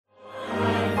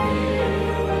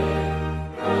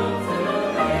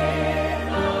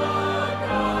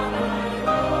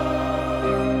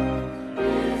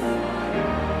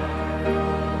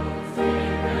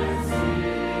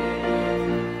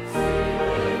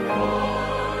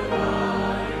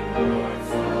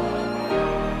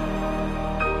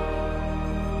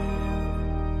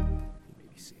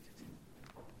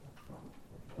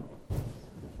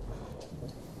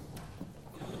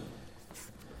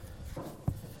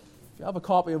you have a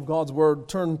copy of God's Word,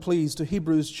 turn please to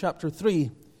Hebrews chapter 3,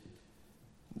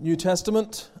 New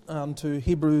Testament, and to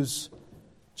Hebrews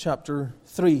chapter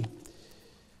 3.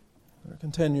 We're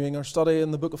continuing our study in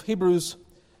the book of Hebrews,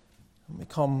 and we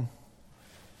come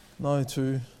now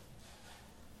to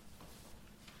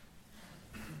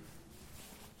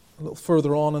a little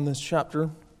further on in this chapter.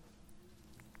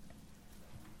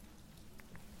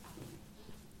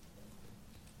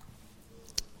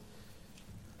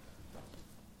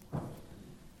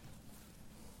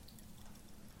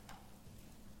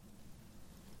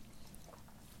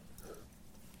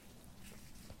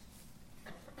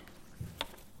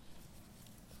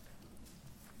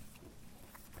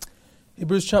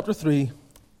 Hebrews chapter 3.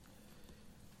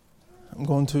 I'm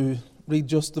going to read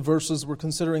just the verses we're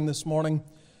considering this morning.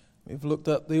 We've looked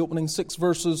at the opening 6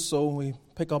 verses, so we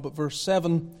pick up at verse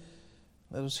 7.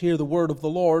 Let us hear the word of the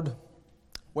Lord.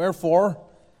 Wherefore,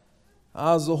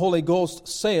 as the Holy Ghost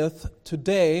saith,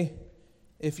 Today,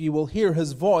 if ye will hear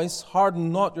his voice,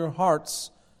 harden not your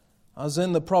hearts, as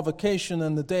in the provocation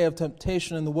and the day of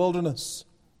temptation in the wilderness,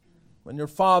 when your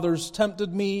fathers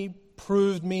tempted me,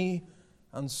 proved me,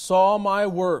 and saw my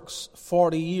works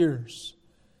 40 years.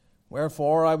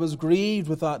 Wherefore I was grieved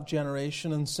with that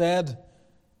generation, and said,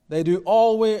 They do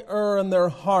always err in their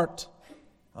heart,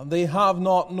 and they have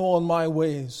not known my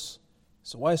ways.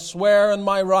 So I swear in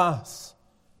my wrath,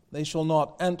 they shall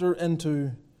not enter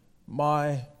into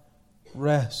my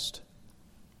rest.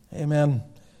 Amen.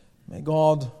 May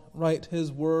God write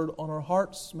his word on our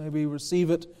hearts. May we receive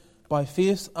it by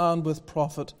faith and with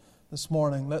profit this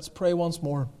morning. Let's pray once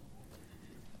more.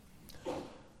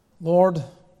 Lord,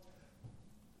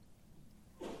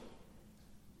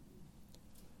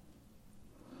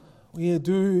 we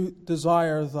do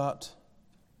desire that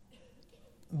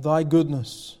thy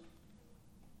goodness,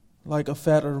 like a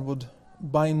fetter, would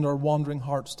bind our wandering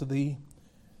hearts to thee.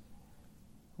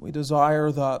 We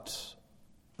desire that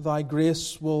thy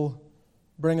grace will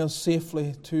bring us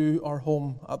safely to our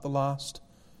home at the last.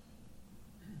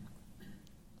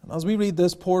 And as we read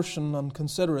this portion and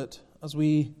consider it, as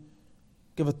we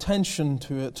give attention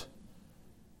to it,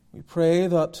 we pray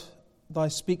that thy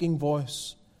speaking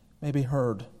voice may be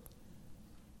heard.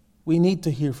 We need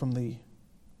to hear from thee.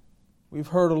 We've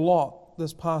heard a lot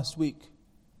this past week.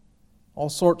 All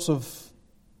sorts of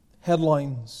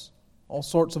headlines, all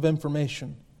sorts of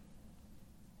information.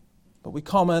 But we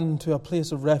come into a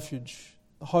place of refuge,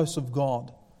 the house of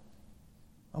God,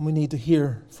 and we need to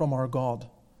hear from our God.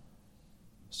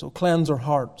 So cleanse our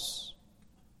hearts.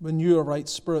 Renew a right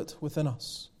spirit within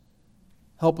us.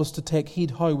 Help us to take heed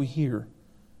how we hear.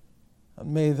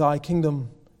 And may thy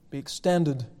kingdom be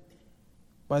extended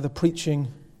by the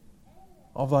preaching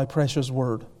of thy precious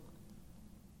word.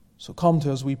 So come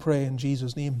to us, we pray, in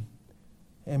Jesus' name.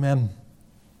 Amen.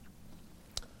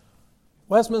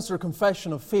 Westminster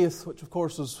Confession of Faith, which of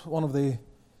course is one of the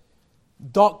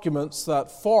documents that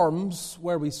forms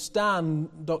where we stand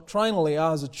doctrinally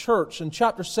as a church, in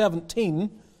chapter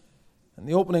 17, and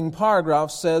the opening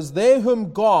paragraph says, They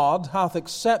whom God hath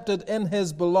accepted in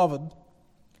his beloved,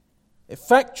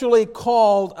 effectually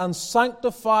called and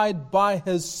sanctified by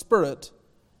his Spirit,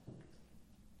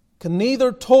 can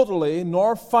neither totally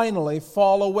nor finally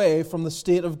fall away from the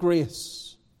state of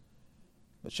grace,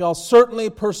 but shall certainly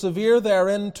persevere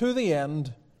therein to the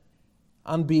end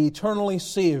and be eternally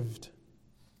saved.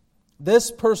 This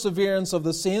perseverance of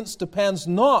the saints depends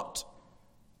not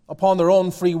upon their own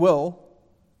free will,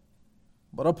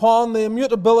 but upon the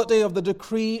immutability of the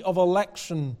decree of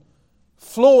election,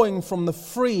 flowing from the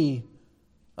free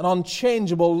and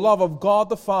unchangeable love of God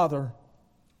the Father,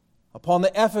 upon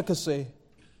the efficacy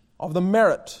of the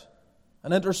merit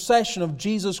and intercession of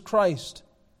Jesus Christ,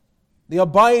 the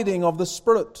abiding of the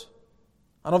Spirit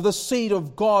and of the seed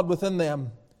of God within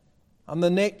them, and the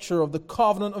nature of the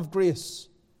covenant of grace,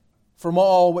 from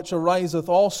all which ariseth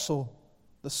also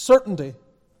the certainty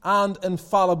and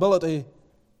infallibility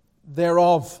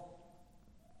thereof.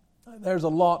 There's a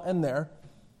lot in there,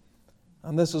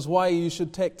 and this is why you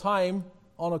should take time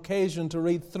on occasion to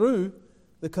read through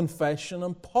the confession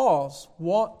and pause.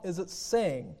 What is it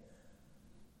saying?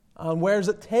 And where is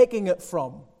it taking it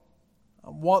from?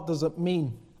 And what does it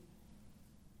mean?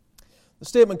 The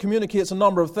statement communicates a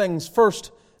number of things.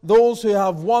 First, those who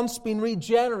have once been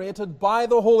regenerated by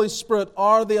the Holy Spirit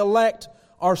are the elect,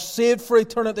 are saved for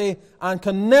eternity, and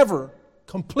can never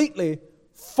completely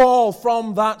fall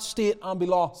from that state and be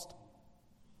lost.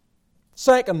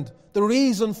 Second, the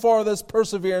reason for this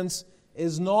perseverance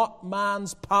is not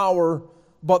man's power,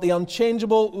 but the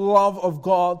unchangeable love of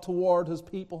God toward his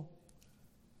people.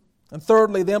 And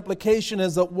thirdly, the implication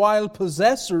is that while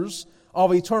possessors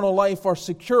of eternal life are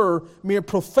secure. Mere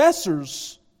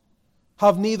professors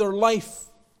have neither life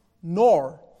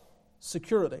nor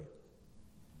security.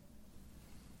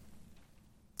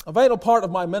 A vital part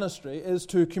of my ministry is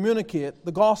to communicate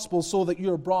the gospel so that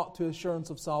you are brought to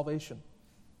assurance of salvation.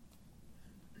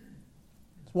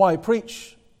 That's why I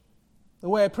preach. The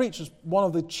way I preach is one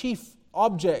of the chief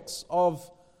objects of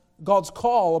God's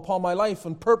call upon my life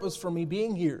and purpose for me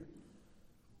being here,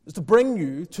 is to bring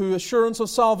you to assurance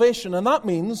of salvation. And that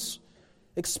means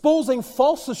exposing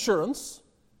false assurance,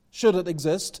 should it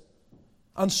exist,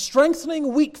 and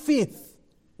strengthening weak faith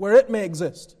where it may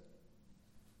exist.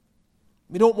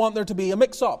 We don't want there to be a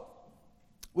mix-up.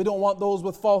 We don't want those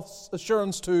with false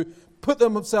assurance to put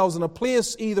themselves in a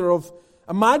place either of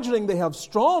imagining they have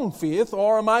strong faith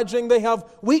or imagining they have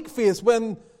weak faith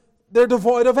when they're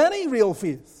devoid of any real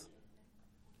faith.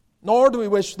 Nor do we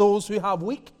wish those who have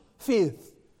weak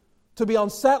faith to be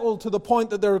unsettled to the point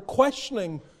that they're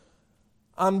questioning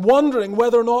and wondering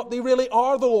whether or not they really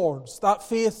are the Lord's. That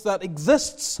faith that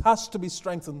exists has to be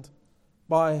strengthened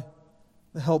by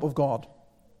the help of God.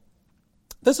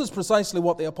 This is precisely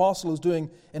what the apostle is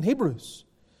doing in Hebrews.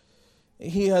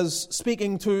 He is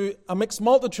speaking to a mixed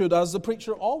multitude, as the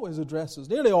preacher always addresses,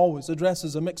 nearly always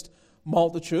addresses a mixed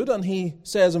multitude. And he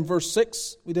says in verse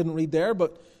 6, we didn't read there,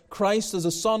 but Christ is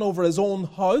a son over his own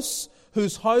house,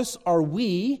 whose house are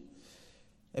we,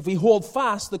 if we hold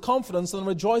fast the confidence and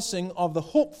rejoicing of the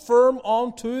hope firm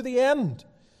unto the end.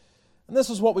 And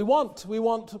this is what we want. We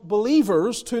want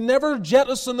believers to never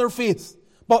jettison their faith,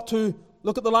 but to,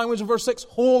 look at the language of verse 6,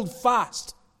 hold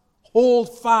fast.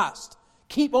 Hold fast.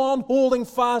 Keep on holding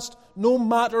fast no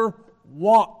matter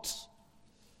what.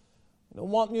 I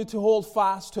don't want you to hold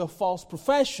fast to a false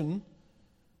profession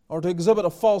or to exhibit a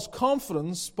false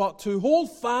confidence, but to hold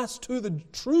fast to the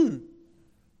true,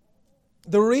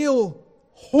 the real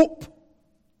hope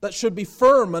that should be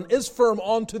firm and is firm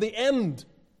on to the end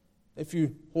if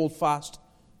you hold fast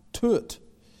to it.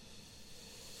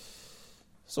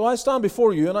 So I stand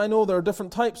before you, and I know there are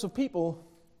different types of people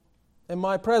in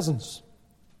my presence.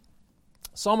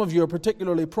 Some of you are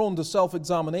particularly prone to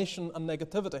self-examination and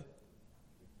negativity.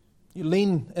 You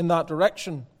lean in that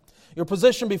direction. Your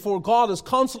position before God is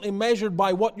constantly measured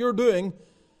by what you're doing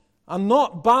and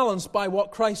not balanced by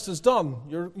what Christ has done.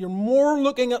 You're more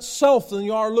looking at self than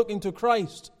you are looking to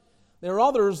Christ. There are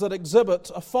others that exhibit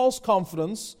a false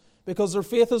confidence because their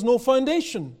faith has no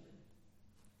foundation.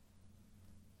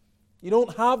 You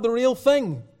don't have the real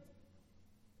thing.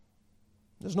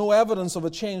 There's no evidence of a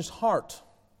changed heart.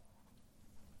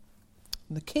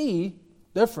 And the key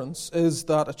difference is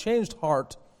that a changed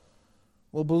heart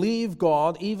will believe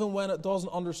God even when it doesn't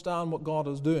understand what God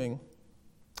is doing,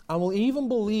 and will even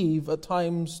believe at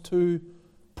times to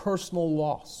personal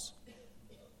loss.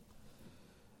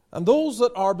 And those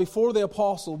that are before the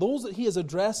apostle, those that he is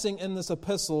addressing in this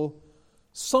epistle,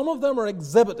 some of them are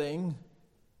exhibiting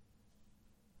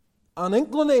an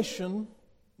inclination,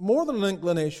 more than an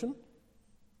inclination.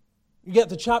 You get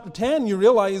to chapter 10, you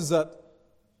realize that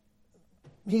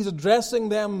he's addressing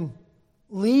them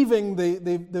leaving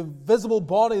the visible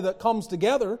body that comes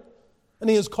together, and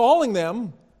he is calling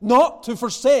them not to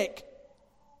forsake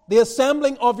the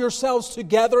assembling of yourselves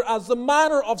together as the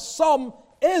manner of some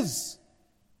is.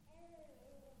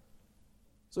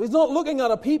 So he's not looking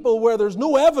at a people where there's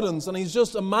no evidence and he's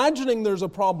just imagining there's a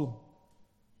problem.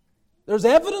 There's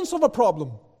evidence of a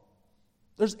problem.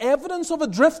 There's evidence of a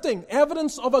drifting,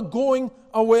 evidence of a going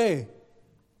away.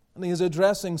 And he is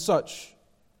addressing such.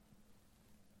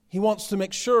 He wants to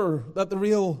make sure that the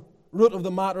real root of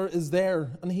the matter is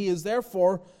there. And he is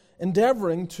therefore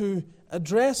endeavoring to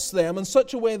address them in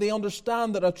such a way they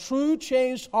understand that a true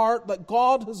changed heart that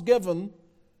God has given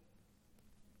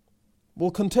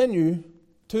will continue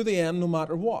to the end no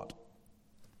matter what.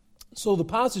 So the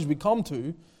passage we come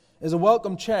to is a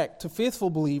welcome check to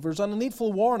faithful believers and a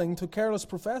needful warning to careless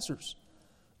professors.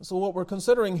 So what we're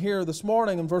considering here this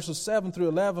morning in verses 7 through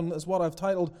 11 is what I've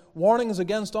titled, Warnings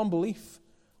Against Unbelief.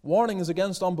 Warning is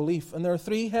against unbelief. And there are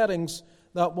three headings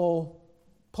that will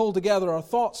pull together our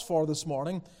thoughts for this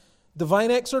morning.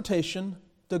 Divine exhortation,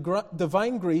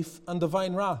 divine grief, and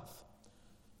divine wrath.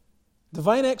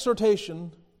 Divine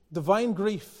exhortation, divine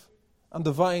grief, and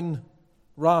divine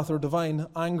wrath or divine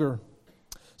anger.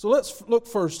 So let's look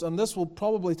first, and this will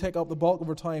probably take up the bulk of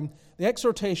our time, the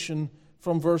exhortation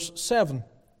from verse 7.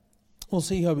 We'll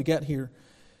see how we get here,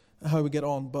 how we get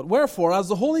on. But wherefore, as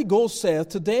the Holy Ghost saith,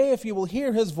 today if you will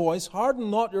hear his voice,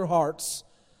 harden not your hearts,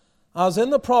 as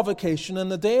in the provocation in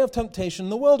the day of temptation in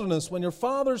the wilderness, when your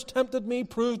fathers tempted me,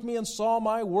 proved me, and saw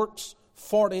my works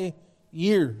 40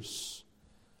 years.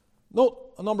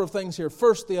 Note a number of things here.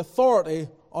 First, the authority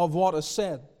of what is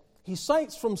said. He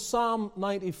cites from Psalm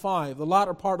 95, the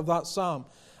latter part of that psalm,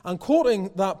 and quoting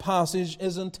that passage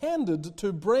is intended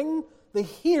to bring the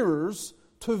hearers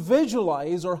to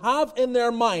visualize or have in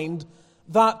their mind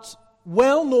that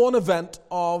well-known event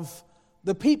of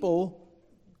the people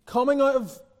coming out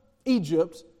of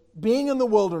Egypt, being in the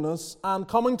wilderness, and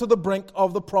coming to the brink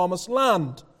of the promised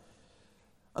land.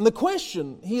 And the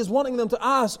question he is wanting them to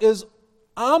ask is,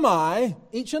 am I,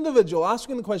 each individual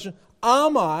asking the question,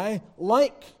 am I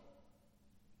like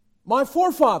my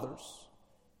forefathers,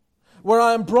 where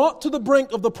I am brought to the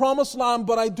brink of the promised land,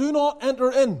 but I do not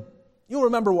enter in? You'll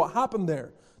remember what happened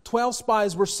there. 12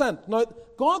 spies were sent. Now,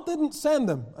 God didn't send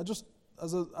them. Just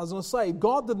as an aside,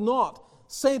 God did not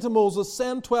say to Moses,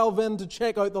 send 12 in to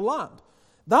check out the land.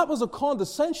 That was a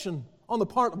condescension on the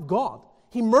part of God.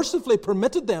 He mercifully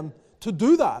permitted them to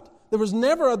do that. There was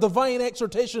never a divine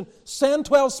exhortation, send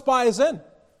 12 spies in.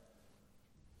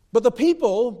 But the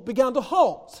people began to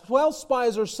halt. 12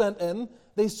 spies are sent in.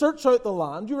 They search out the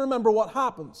land. You remember what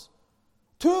happens.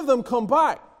 2 of them come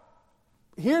back.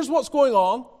 Here's what's going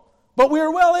on, but we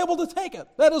are well able to take it.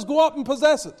 Let us go up and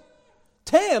possess it.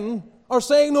 10 are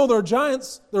saying, no, there are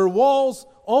giants, there are walls,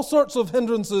 all sorts of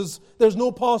hindrances. There's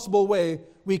no possible way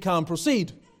we can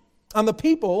proceed. And the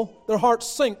people, their hearts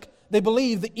sink. They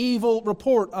believe the evil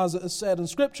report, as it is said in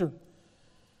Scripture.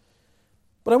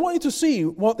 But I want you to see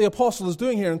what the apostle is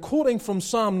doing here. And quoting from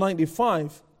Psalm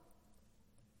 95,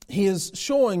 he is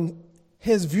showing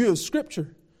his view of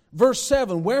Scripture. Verse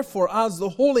 7, wherefore, as the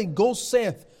Holy Ghost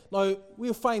saith. Now,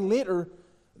 we'll find later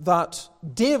that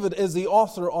David is the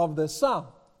author of this psalm.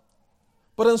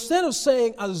 But instead of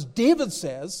saying, as David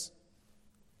says,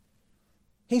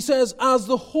 he says, as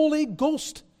the Holy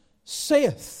Ghost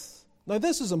saith. Now,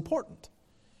 this is important.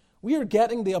 We are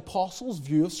getting the apostle's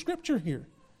view of Scripture here.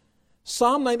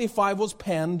 Psalm 95 was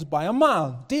penned by a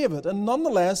man, David, and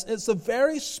nonetheless, it's the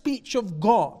very speech of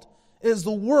God. It is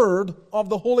the word of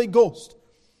the Holy Ghost.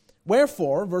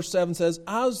 Wherefore, verse 7 says,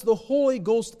 as the Holy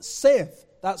Ghost saith.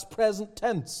 That's present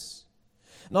tense.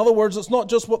 In other words, it's not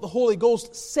just what the Holy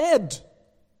Ghost said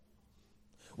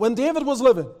when David was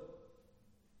living,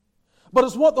 but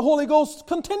it's what the Holy Ghost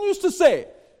continues to say.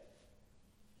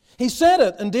 He said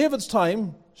it in David's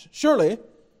time, surely,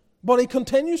 but he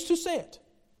continues to say it.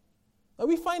 Now,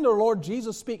 we find our Lord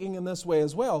Jesus speaking in this way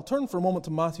as well. Turn for a moment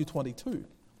to Matthew 22.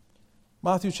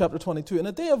 Matthew chapter 22. In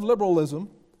a day of liberalism,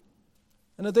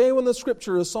 in a day when the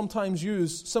Scripture is sometimes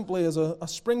used simply as a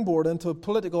springboard into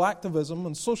political activism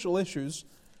and social issues,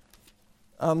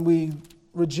 and we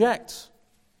reject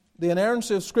the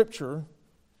inerrancy of Scripture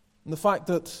and the fact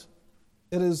that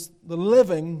it is the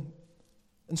living,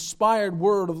 inspired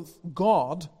Word of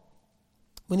God,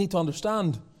 we need to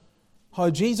understand how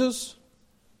Jesus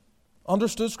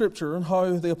understood Scripture and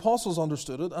how the apostles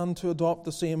understood it, and to adopt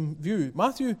the same view.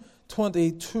 Matthew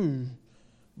 22,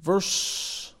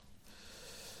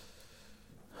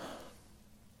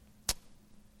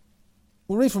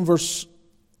 we'll read from verse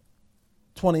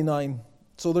 29.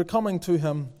 So they're coming to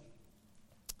him,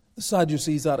 the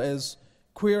Sadducees that is,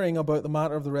 querying about the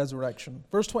matter of the resurrection.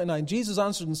 Verse 29, Jesus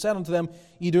answered and said unto them,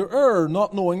 ye do err,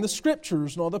 not knowing the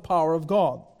Scriptures, nor the power of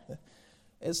God.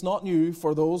 It's not new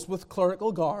for those with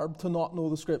clerical garb to not know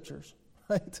the Scriptures,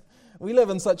 right? We live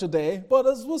in such a day, but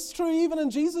it was true even in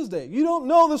Jesus' day. You don't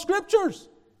know the Scriptures.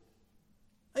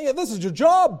 And yet this is your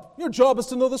job. Your job is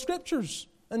to know the Scriptures,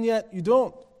 and yet you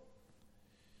don't.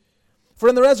 For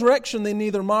in the resurrection they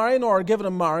neither marry nor are given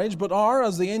in marriage, but are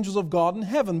as the angels of God in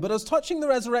heaven. But as touching the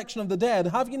resurrection of the dead,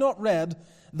 have ye not read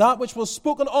that which was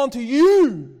spoken unto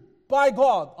you by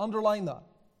God? Underline that.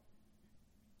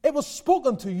 It was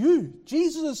spoken to you.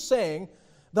 Jesus is saying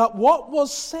that what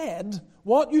was said,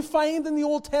 what you find in the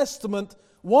Old Testament,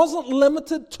 wasn't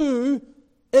limited to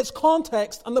its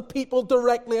context and the people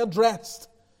directly addressed.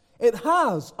 It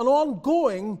has an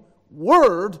ongoing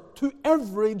word to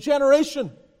every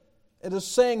generation. It is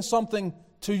saying something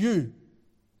to you,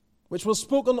 which was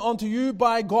spoken unto you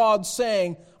by God,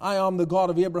 saying, I am the God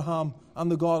of Abraham,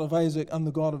 and the God of Isaac, and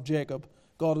the God of Jacob.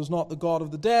 God is not the God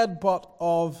of the dead, but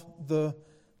of the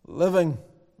living.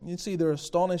 You see, they're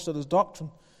astonished at his doctrine.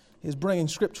 He's bringing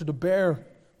Scripture to bear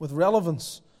with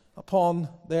relevance upon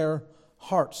their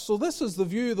hearts. So this is the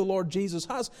view the Lord Jesus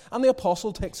has, and the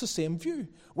apostle takes the same view.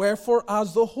 Wherefore,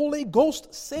 as the Holy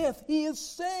Ghost saith, he is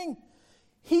saying.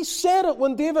 He said it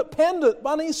when David penned it,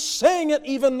 but he's saying it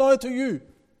even now to you.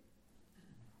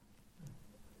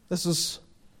 This is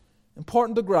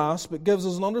important to grasp. It gives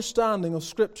us an understanding of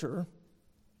Scripture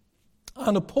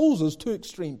and opposes two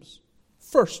extremes.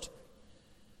 First,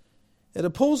 it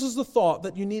opposes the thought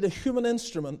that you need a human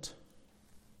instrument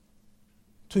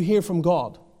to hear from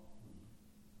God.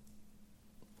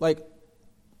 like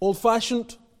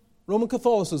old-fashioned Roman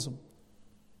Catholicism.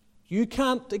 You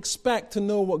can't expect to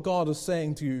know what God is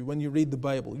saying to you when you read the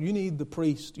Bible. You need the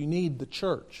priest. You need the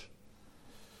church.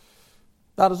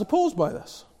 That is opposed by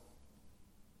this.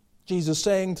 Jesus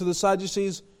saying to the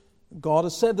Sadducees, God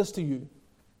has said this to you.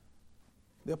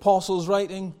 The apostle is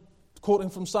writing, quoting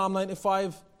from Psalm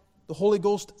 95, the Holy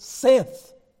Ghost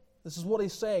saith. This is what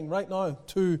he's saying right now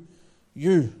to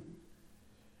you.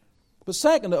 But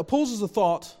second, it opposes the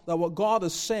thought that what God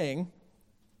is saying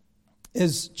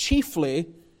is chiefly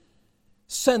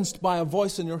sensed by a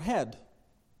voice in your head.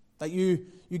 That you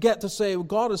get to say, well,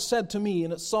 God has said to me,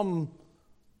 and it's some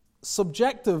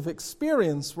subjective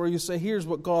experience where you say, here's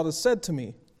what God has said to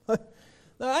me. Now,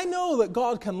 I know that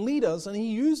God can lead us, and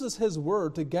He uses His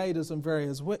Word to guide us in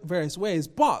various ways.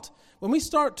 But when we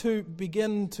start to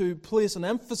begin to place an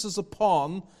emphasis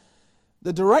upon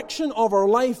the direction of our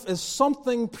life is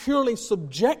something purely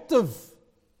subjective,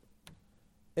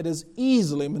 it is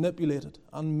easily manipulated,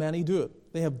 and many do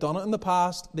it. They have done it in the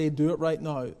past, they do it right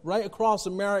now. Right across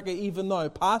America, even now,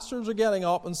 pastors are getting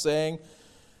up and saying,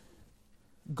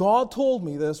 God told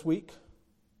me this week,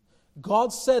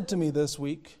 God said to me this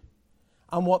week,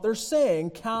 and what they're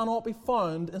saying cannot be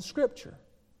found in Scripture.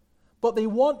 But they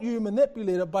want you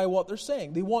manipulated by what they're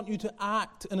saying. They want you to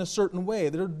act in a certain way.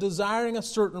 They're desiring a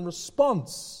certain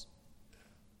response.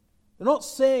 They're not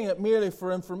saying it merely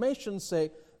for information's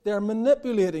sake. They're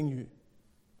manipulating you.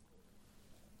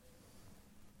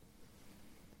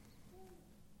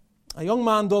 A young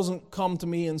man doesn't come to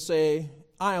me and say,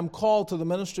 I am called to the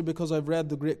ministry because I've read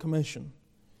the Great Commission.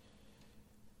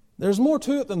 There's more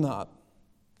to it than that.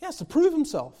 He has to prove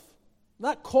himself.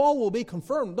 That call will be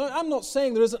confirmed. Now, I'm not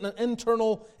saying there isn't an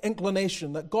internal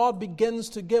inclination, that God begins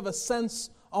to give a sense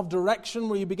of direction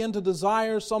where you begin to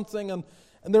desire something, and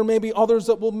there may be others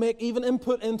that will make even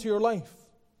input into your life.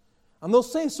 And they'll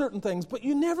say certain things, but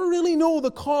you never really know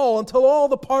the call until all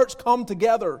the parts come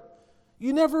together.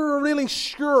 You never are really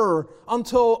sure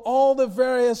until all the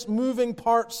various moving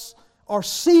parts are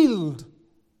sealed.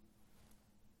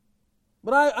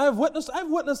 But I've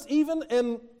witnessed even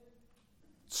in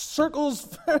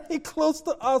circles very close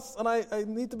to us, and I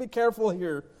need to be careful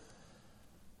here,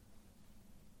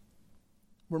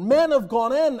 where men have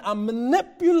gone in and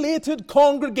manipulated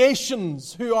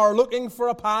congregations who are looking for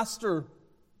a pastor,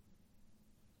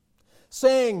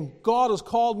 saying, God has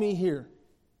called me here.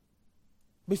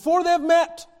 Before they've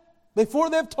met, before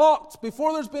they've talked,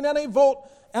 before there's been any vote,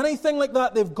 anything like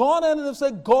that, they've gone in and they've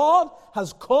said, God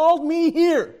has called me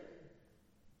here.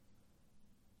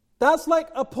 That's like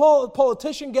a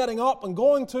politician getting up and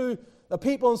going to the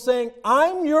people and saying,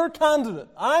 I'm your candidate.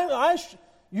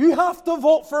 You have to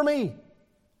vote for me.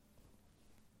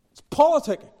 It's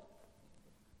politicking.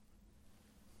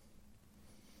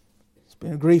 It's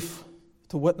been a grief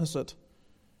to witness it.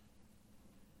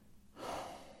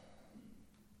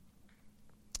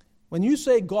 When you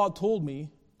say, God told me,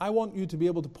 I want you to be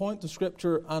able to point to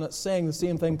Scripture and it's saying the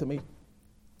same thing to me.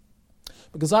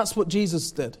 Because that's what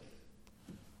Jesus did.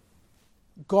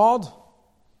 God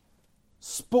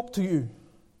spoke to you,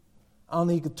 and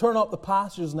He could turn up the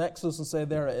passages in Exodus and say,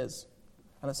 there it is.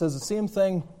 And it says the same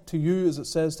thing to you as it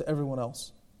says to everyone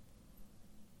else.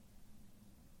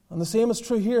 And the same is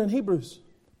true here in Hebrews.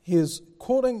 He is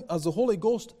quoting as the Holy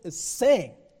Ghost is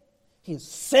saying. He is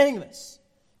saying this.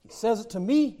 He says it to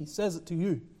me, He says it to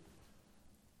you.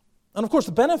 And of course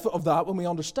the benefit of that, when we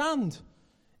understand,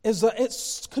 is that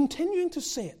it's continuing to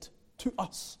say it to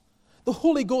us. The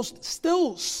Holy Ghost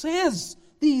still says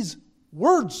these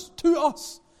words to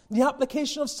us. The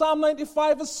application of Psalm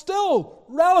 95 is still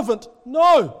relevant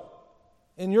now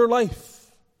in your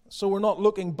life. So we're not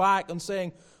looking back and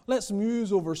saying, let's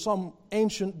muse over some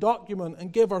ancient document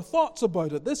and give our thoughts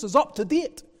about it. This is up to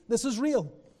date. This is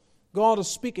real. God is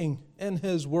speaking in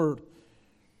His Word.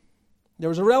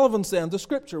 There's a relevance then to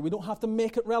Scripture. We don't have to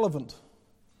make it relevant.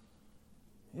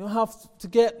 You don't have to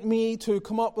get me to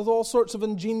come up with all sorts of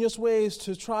ingenious ways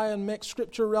to try and make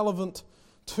Scripture relevant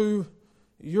to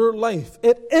your life.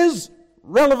 It is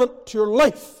relevant to your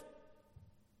life.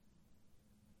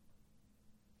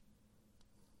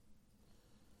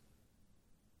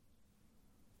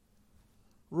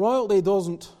 Royalty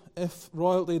doesn't, if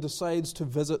royalty decides to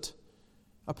visit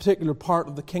a particular part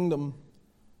of the kingdom,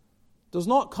 does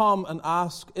not come and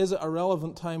ask, is it a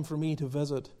relevant time for me to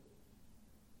visit?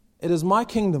 It is my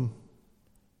kingdom.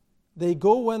 They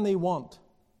go when they want.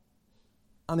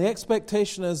 And the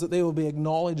expectation is that they will be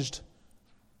acknowledged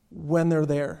when they're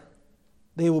there.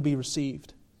 They will be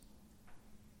received.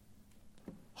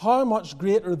 How much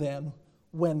greater then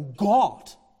when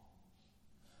God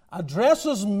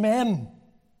addresses men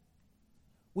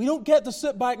We don't get to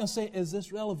sit back and say, is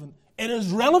this relevant? It is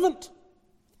relevant.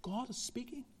 God is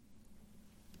speaking.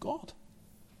 God.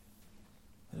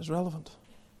 It is relevant.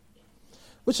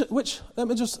 Which let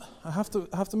me just, I have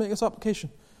to make this application.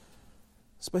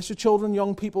 Especially children,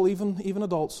 young people, even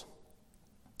adults.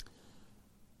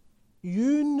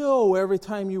 You know every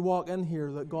time you walk in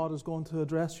here that God is going to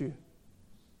address you.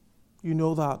 You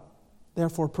know that.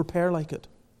 Therefore, prepare like it.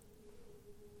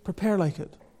 Prepare like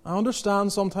it. I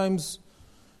understand sometimes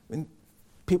when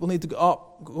people need to get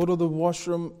up, go to the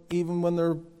washroom, even when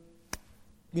they're,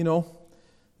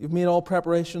 you've made all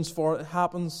preparations for it. It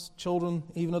happens, children,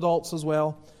 even adults as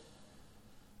well.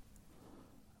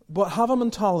 But have a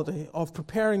mentality of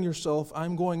preparing yourself.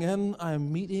 I'm going in,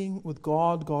 I'm meeting with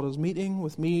God, God is meeting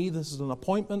with me, this is an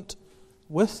appointment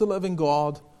with the living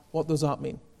God. What does that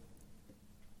mean?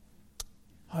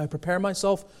 How I prepare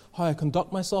myself, how I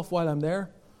conduct myself while I'm there.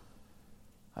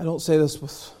 I don't say this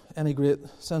with any great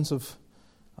sense of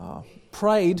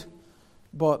pride,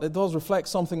 but it does reflect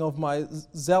something of my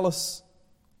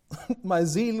my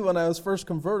zeal when I was first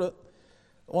converted.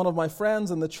 One of my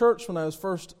friends in the church when I was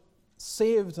first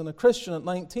saved and a Christian at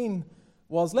 19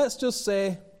 was, let's just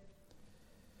say,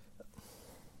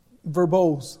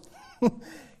 verbose.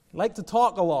 Like to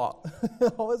talk a lot.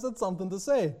 Always had something to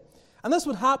say. And this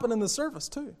would happen in the service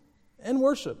too. In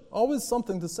worship. Always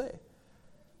something to say.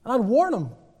 And I'd warn him.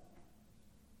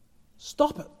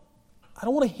 Stop it. I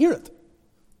don't want to hear it.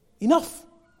 Enough.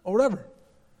 Or whatever.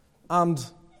 And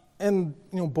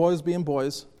boys being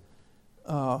boys,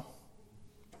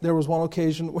 there was one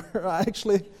occasion where I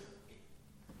actually...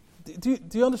 Do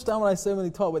you understand what I say when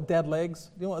you talk about dead legs?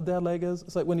 Do you know what a dead leg is?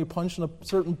 It's like when you punch in a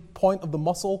certain point of the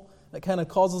muscle that kind of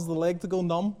causes the leg to go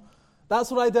numb. That's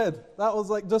what I did. That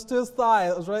was like just to his thigh.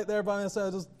 It was right there by my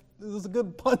side. It was a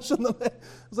good punch in the leg. It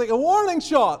was like a warning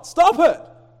shot. Stop it!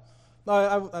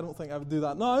 No, I don't think I would do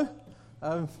that now.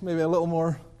 Maybe a little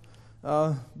more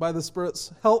by the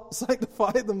Spirit's help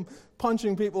sanctified than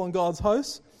punching people in God's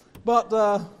house. But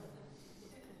that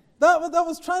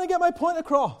was trying to get my point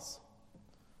across.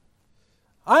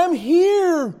 I am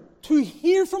here to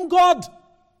hear from God.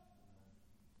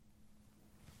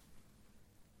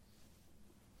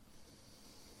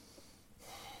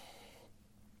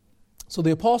 So the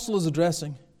apostle is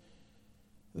addressing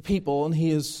the people and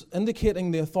he is indicating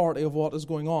the authority of what is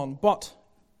going on. But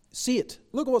see it.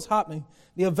 Look at what's happening.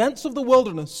 The events of the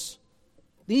wilderness,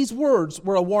 these words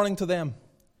were a warning to them.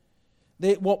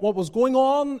 What was going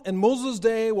on in Moses'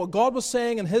 day, what God was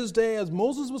saying in his day, as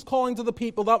Moses was calling to the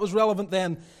people, that was relevant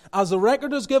then. As the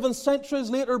record is given centuries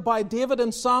later by David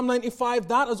in Psalm 95,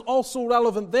 that is also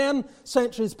relevant then.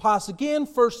 Centuries pass again,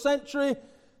 first century.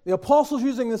 The apostles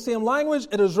using the same language,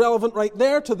 it is relevant right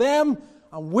there to them.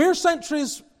 And we're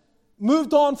centuries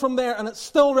moved on from there, and it's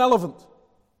still relevant.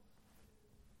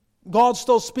 God's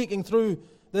still speaking through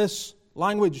this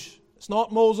language. It's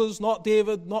not Moses, not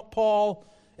David, not Paul.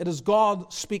 It is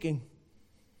God speaking.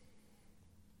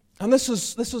 And this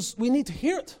is we need to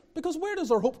hear it. Because where does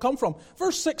our hope come from?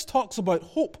 Verse 6 talks about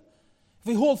hope. If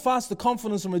we hold fast the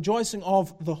confidence and rejoicing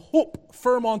of the hope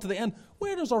firm on to the end,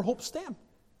 where does our hope stem?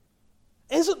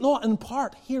 Is it not in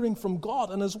part hearing from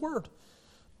God and His Word?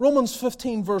 Romans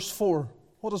 15 verse 4.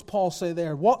 What does Paul say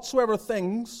there? Whatsoever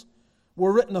things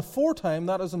were written aforetime,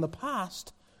 that is in the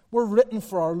past, were written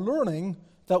for our learning,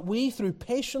 that we, through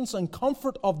patience and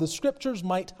comfort of the Scriptures,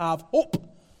 might have hope.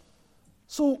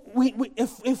 So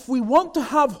if we want to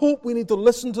have hope, we need to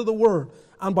listen to the Word.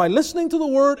 And by listening to the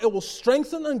Word, it will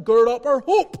strengthen and gird up our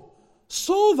hope,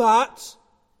 so that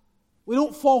we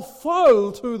don't fall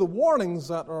foul to the warnings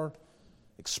that are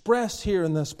expressed here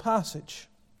in this passage.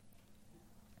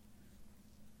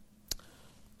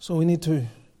 So we need to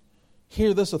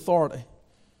hear this authority,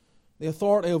 the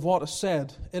authority of what is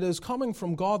said. It is coming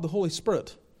from God, the Holy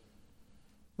Spirit.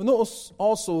 But notice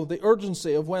also the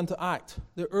urgency of when to act.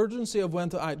 The urgency of when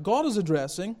to act. God is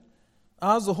addressing,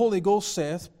 as the Holy Ghost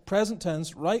saith, present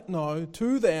tense, right now,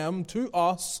 to them, to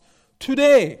us,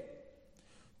 today.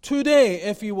 Today,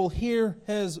 if you will hear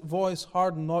His voice,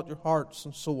 harden not your hearts,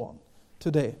 and so on.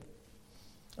 Today.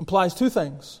 Implies two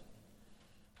things.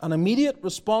 An immediate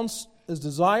response is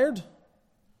desired,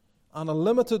 and a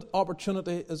limited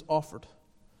opportunity is offered.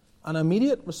 An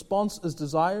immediate response is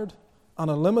desired, and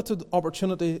a limited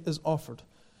opportunity is offered.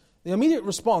 The immediate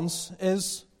response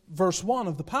is verse 1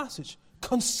 of the passage.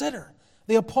 Consider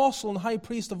the apostle and high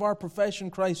priest of our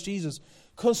profession, Christ Jesus.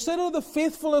 Consider the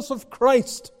faithfulness of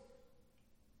Christ,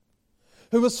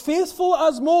 who was faithful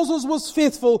as Moses was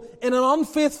faithful in an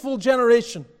unfaithful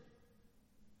generation.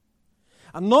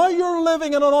 And now you're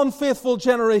living in an unfaithful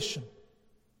generation.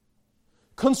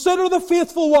 Consider the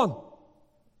faithful one.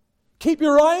 Keep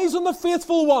your eyes on the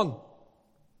faithful one.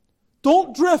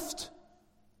 Don't drift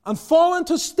and fall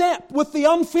into step with the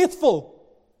unfaithful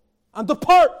and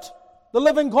depart the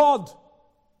living God.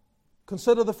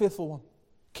 Consider the faithful one.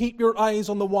 Keep your eyes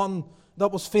on the one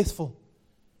that was faithful.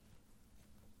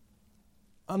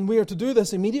 And we are to do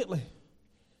this immediately.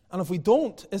 And if we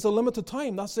don't, it's a limited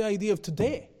time. That's the idea of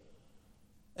today.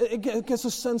 It gets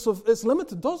a sense of, it's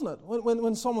limited, doesn't it?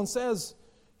 When someone says,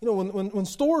 when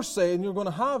stores say, and you're going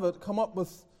to have it, come up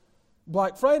with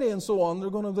Black Friday and so on,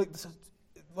 they're going to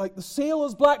like the sale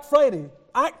is Black Friday.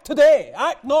 Act today.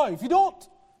 Act now. If you don't,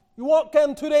 you walk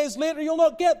in 2 days later, you'll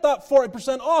not get that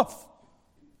 40% off.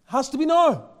 It has to be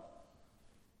now.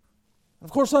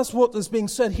 Of course, that's what is being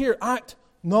said here. Act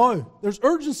now. There's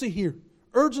urgency here.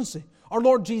 Urgency. Our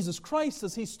Lord Jesus Christ,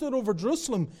 as He stood over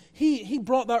Jerusalem, He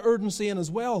brought that urgency in as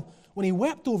well when He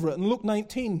wept over it. In Luke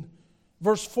 19,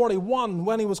 verse 41,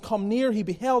 when He was come near, He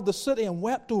beheld the city and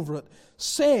wept over it,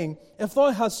 saying, If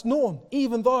thou hadst known,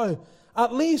 even thou,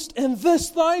 at least in this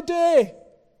thy day,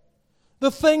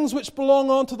 the things which belong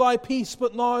unto thy peace,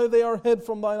 but now they are hid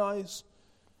from thine eyes.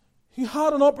 You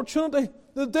had an opportunity.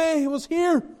 The day was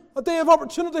here, a day of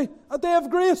opportunity, a day of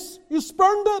grace. You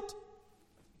spurned it.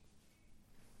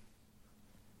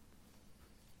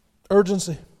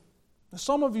 Urgency.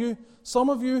 Some of you,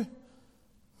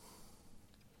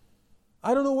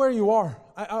 I don't know where you are.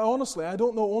 I honestly, I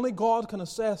don't know. Only God can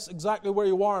assess exactly where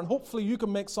you are, and hopefully you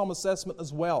can make some assessment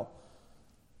as well.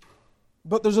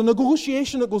 But there's a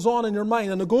negotiation that goes on in your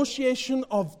mind, a negotiation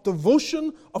of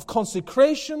devotion, of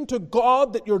consecration to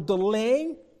God that you're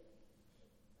delaying.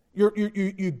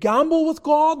 You gamble with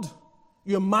God.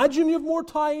 You imagine you have more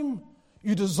time.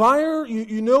 You desire,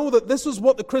 you know that this is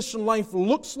what the Christian life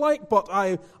looks like, but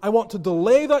I want to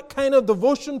delay that kind of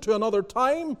devotion to another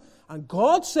time. And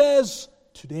God says,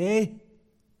 today,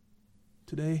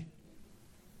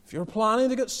 if you're planning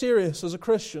to get serious as a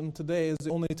Christian, today is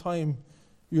the only time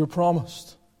you're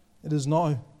promised. It is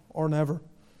now or never.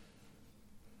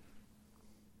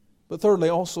 But thirdly,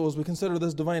 also, as we consider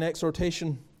this divine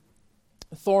exhortation,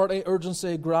 authority,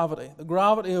 urgency, gravity. The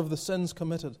gravity of the sins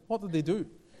committed. What did they do?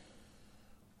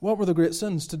 What were the great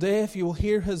sins? Today, if you will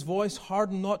hear His voice,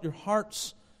 harden not your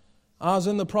hearts, as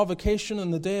in the provocation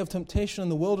in the day of temptation in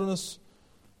the wilderness,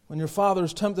 when your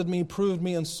fathers tempted me, proved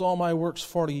me, and saw my works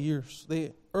 40 years.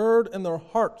 They erred in their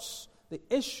hearts. The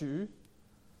issue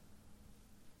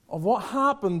of what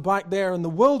happened back there in the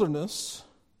wilderness,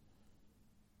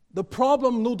 the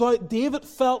problem, no doubt, David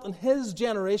felt in his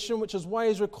generation, which is why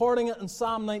he's recording it in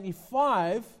Psalm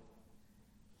 95.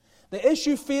 The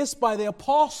issue faced by the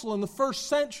apostle in the first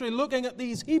century looking at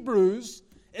these Hebrews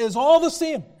is all the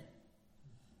same.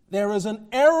 There is an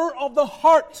error of the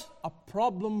heart, a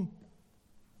problem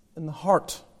in the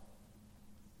heart.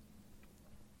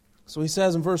 So he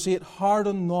says in verse 8,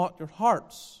 harden not your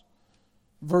hearts.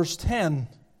 Verse 10,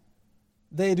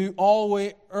 they do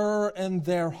always err in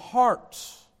their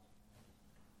hearts.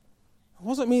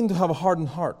 What does it mean to have a hardened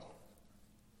heart?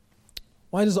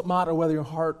 Why does it matter whether your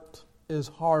heart is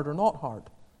hard or not hard?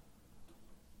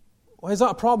 Why is that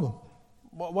a problem?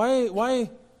 Why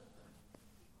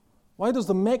does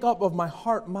the makeup of my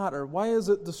heart matter? Why is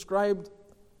it described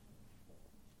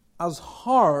as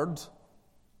hard,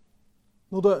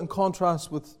 no doubt in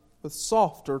contrast with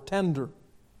soft or tender?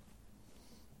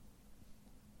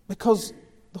 Because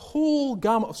the whole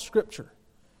gamut of Scripture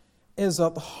is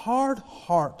that the hard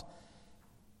heart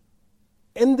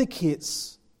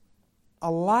indicates a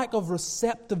lack of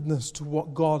receptiveness to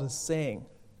what God is saying.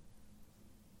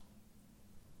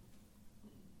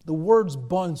 The words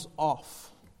bounce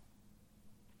off.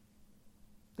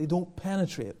 They don't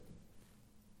penetrate.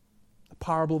 The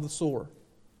parable of the sower.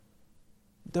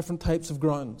 Different types of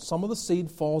ground. Some of the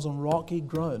seed falls on rocky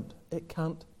ground. It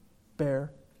can't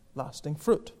bear lasting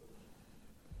fruit.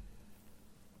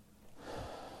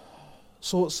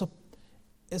 So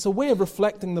it's a way of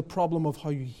reflecting the problem of how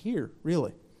you hear,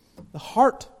 really. The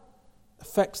heart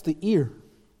affects the ear.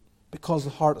 Because the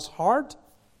heart is hard,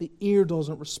 the ear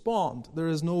doesn't respond. There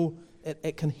is no,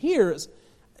 it can hear.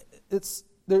 There's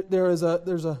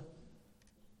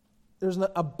an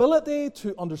ability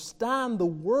to understand the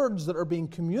words that are being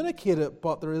communicated,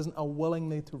 but there isn't a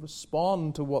willingness to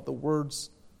respond to what the words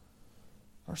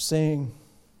are saying.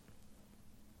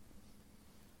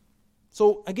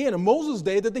 So again, in Moses'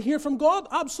 day, did they hear from God?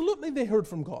 Absolutely, they heard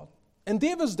from God. In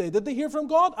David's day, did they hear from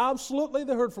God? Absolutely,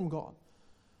 they heard from God.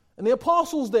 In the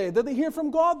apostles' day, did they hear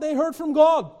from God? They heard from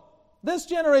God. This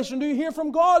generation, do you hear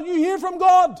from God? You hear from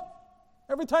God.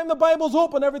 Every time the Bible's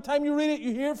open, every time you read it,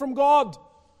 you hear from God.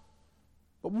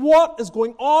 But what is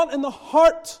going on in the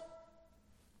heart?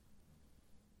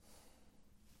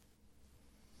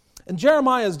 In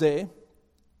Jeremiah's day,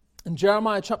 in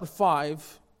Jeremiah chapter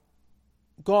 5,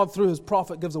 God through his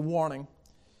prophet gives a warning.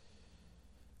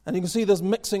 And you can see this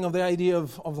mixing of the idea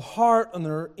of the heart and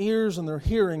their ears and their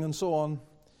hearing and so on.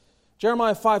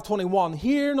 Jeremiah 5:21,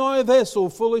 Hear now this, O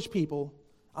foolish people,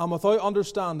 and without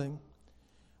understanding,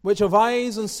 which have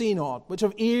eyes and see not, which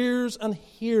have ears and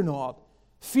hear not.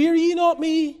 Fear ye not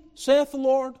me, saith the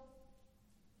Lord?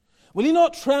 Will ye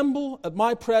not tremble at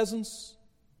my presence?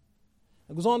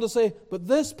 It goes on to say, But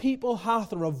this people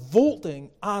hath a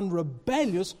revolting and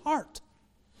rebellious heart.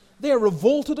 They are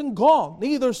revolted and gone.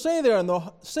 Neither say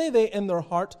they in their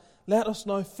heart, Let us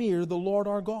now fear the Lord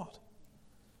our God.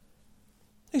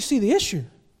 You see the issue.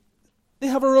 They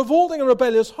have a revolting and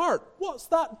rebellious heart. What's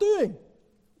that doing?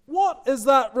 What is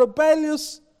that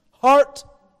rebellious heart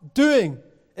doing?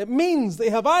 It means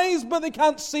they have eyes but they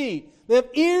can't see. They have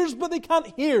ears but they can't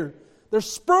hear. Their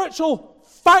spiritual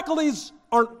faculties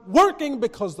aren't working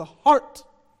because the heart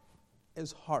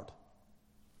is hard.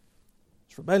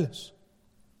 It's rebellious.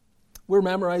 We're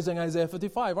memorizing Isaiah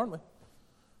 55, aren't we?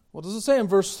 What does it say in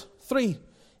verse 3?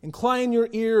 Incline your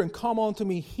ear and come unto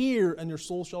me. Hear, and your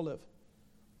soul shall live.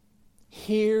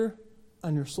 Hear,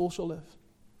 and your soul shall live.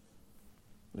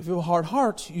 If you have a hard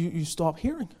heart, you stop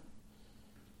hearing.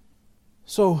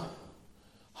 So,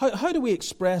 how do we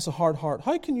express a hard heart?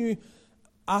 How can you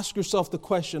ask yourself the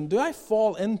question, do I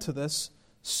fall into this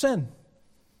sin?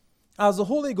 As the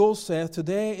Holy Ghost saith,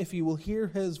 Today, if you will hear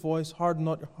His voice, harden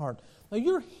not your heart. Now,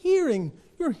 you're hearing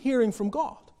from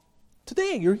God.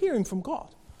 Today, you're hearing from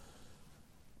God.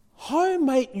 How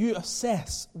might you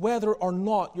assess whether or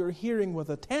not you're hearing with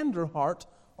a tender heart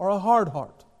or a hard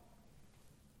heart?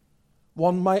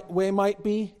 One way might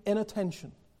be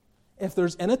inattention. If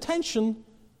there's inattention,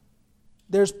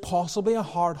 there's possibly a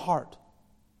hard heart.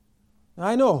 Now,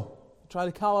 I know, try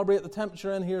to calibrate the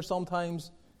temperature in here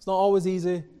sometimes. It's not always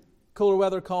easy. Cooler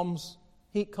weather comes,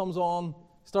 heat comes on,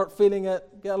 start feeling it,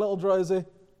 get a little drowsy.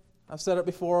 I've said it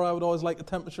before, I would always like the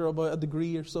temperature about a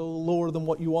degree or so lower than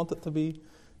what you want it to be,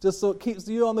 just so it keeps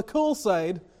you on the cool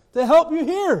side to help you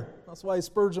hear. That's why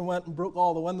Spurgeon went and broke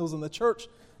all the windows in the church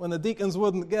when the deacons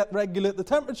wouldn't regulate the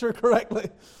temperature correctly.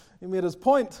 He made his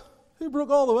point. Who broke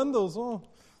all the windows? Oh,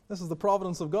 this is the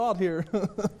providence of God here.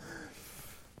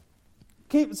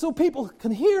 So people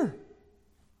can hear.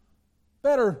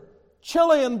 Better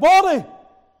chilly in body,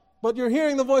 but you're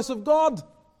hearing the voice of God,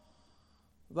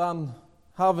 than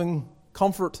having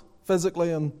comfort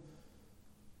physically and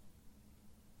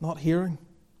not hearing.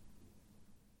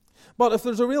 But if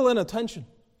there's a real inattention,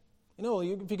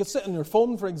 if you could sit on your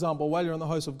phone, for example, while you're in the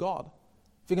house of God,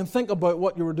 if you can think about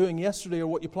what you were doing yesterday or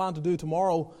what you plan to do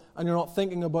tomorrow, and you're not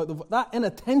thinking about that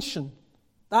inattention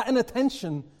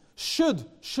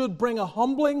should bring a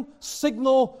humbling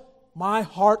signal. My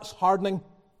heart is hardening.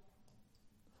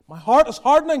 My heart is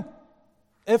hardening,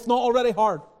 if not already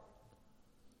hard.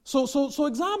 So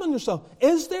examine yourself.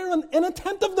 Is there an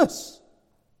inattentiveness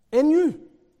in you?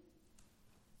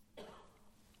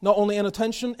 Not only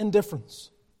inattention,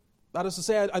 indifference. That is to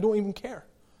say, I don't even care.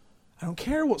 I don't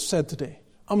care what's said today.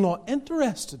 I'm not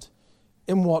interested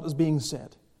in what is being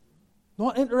said.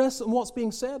 Not interested in what's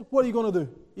being said. What are you going to do?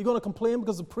 You're going to complain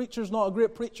because the preacher's not a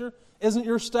great preacher? Isn't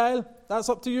your style? That's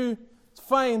up to you. It's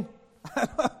fine.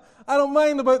 I don't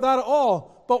mind about that at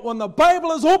all. But when the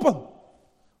Bible is open,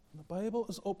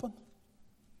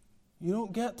 you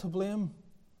don't get to blame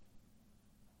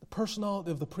the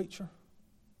personality of the preacher.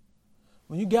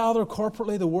 When you gather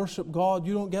corporately to worship God,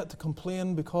 you don't get to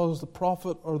complain because the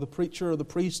prophet or the preacher or the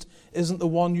priest isn't the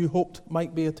one you hoped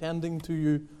might be attending to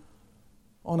you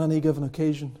on any given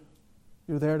occasion.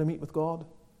 You're there to meet with God.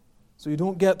 So you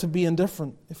don't get to be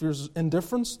indifferent. If there's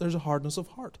indifference, there's a hardness of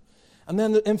heart. And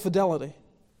then the infidelity.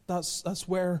 That's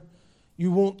where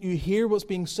you hear what's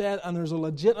being said, and there's a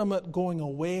legitimate going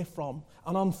away from,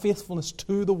 an unfaithfulness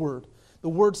to the Word. The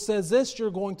Word says this,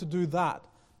 you're going to do that.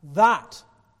 That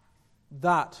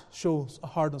shows a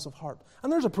hardness of heart.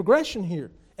 And there's a progression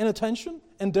here. Inattention,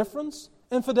 indifference,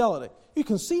 infidelity. You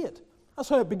can see it. That's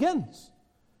how it begins.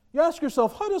 You ask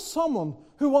yourself, how does someone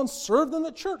who once served in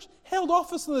the church, held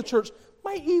office in the church,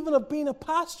 might even have been a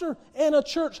pastor in a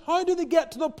church, how do they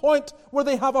get to the point where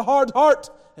they have a hard heart?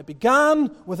 It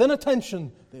began with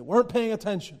inattention. They weren't paying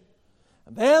attention.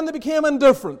 And then they became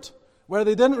indifferent, where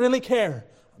they didn't really care.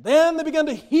 And then they began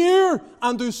to hear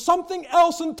and do something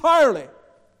else entirely.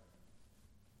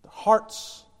 Their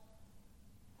hearts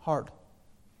hard.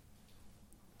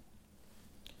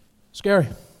 Scary.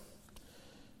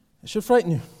 It should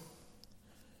frighten you.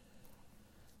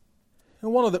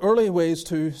 And one of the early ways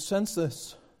to sense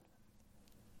this,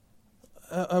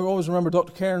 I always remember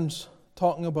Dr. Cairns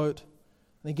talking about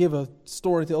And he gave a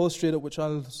story to illustrate it, which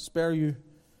I'll spare you,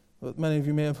 but many of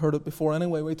you may have heard it before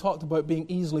anyway. We talked about being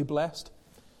easily blessed.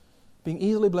 Being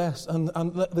easily blessed, and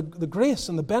the grace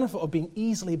and the benefit of being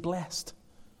easily blessed.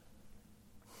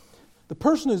 The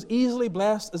person who's easily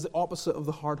blessed is the opposite of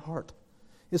the hard heart.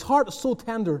 His heart is so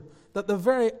tender that the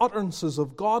very utterances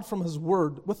of God from His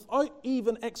Word, without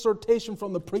even exhortation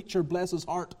from the preacher, bless his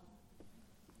heart.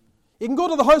 You can go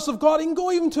to the house of God, you can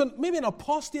go even to maybe an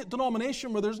apostate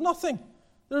denomination where there's nothing.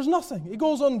 There's nothing. He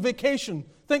goes on vacation,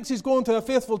 thinks he's going to a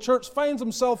faithful church, finds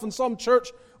himself in some church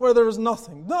where there is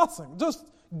nothing. Nothing. Just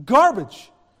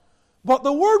garbage. But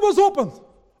the Word was opened.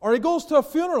 Or he goes to a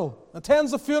funeral,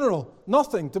 attends a funeral,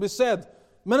 nothing to be said.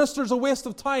 Minister's a waste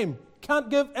of time. Can't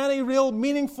give any real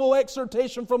meaningful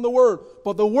exhortation from the Word.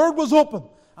 But the Word was open.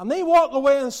 And they walk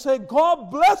away and say, God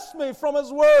bless me from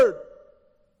His Word.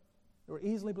 They were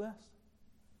easily blessed.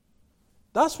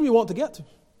 That's where you want to get to.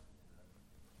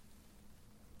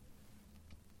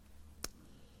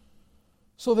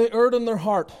 So they erred in their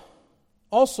heart.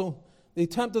 Also, they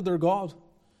tempted their God.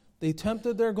 They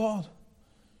tempted their God.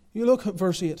 You look at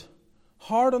verse 8.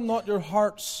 Harden not your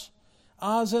hearts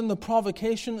as in the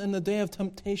provocation in the day of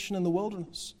temptation in the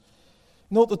wilderness.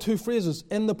 Note the two phrases,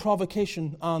 in the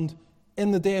provocation and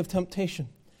in the day of temptation.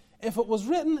 If it was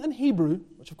written in Hebrew,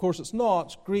 which of course it's not,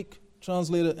 it's Greek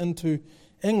translated into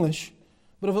English,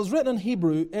 but if it was written in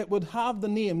Hebrew, it would have the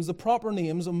names, the proper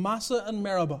names of Massah and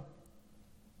Meribah.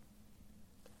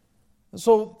 And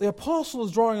so the apostle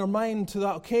is drawing our mind to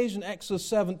that occasion, Exodus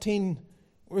 17,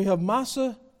 where we have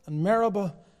Massah and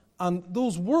Meribah, and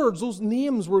those words, those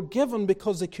names were given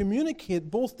because they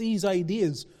communicate both these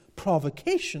ideas,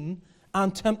 provocation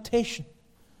and temptation.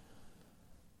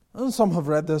 And some have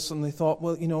read this and they thought,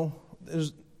 well,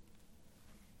 there's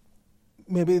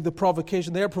maybe the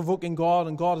provocation, they're provoking God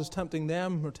and God is tempting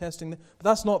them or testing them. But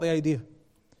that's not the idea.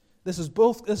 This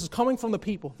is coming from the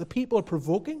people. The people are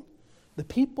provoking, the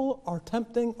people are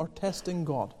tempting or testing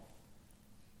God.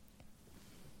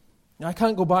 Now, I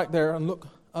can't go back there and look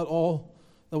at all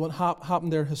that what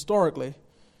happened there historically,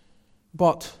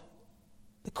 but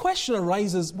the question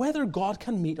arises whether God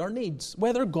can meet our needs,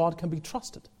 whether God can be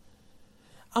trusted.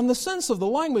 And the sense of the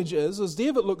language is, as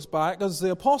David looks back, as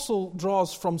the apostle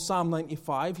draws from Psalm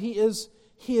 95, he is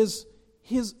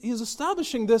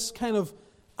establishing this kind of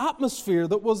atmosphere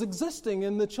that was existing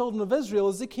in the children of Israel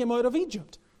as they came out of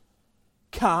Egypt.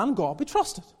 Can God be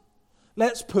trusted?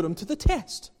 Let's put Him to the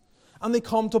test. And they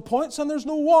come to points and there's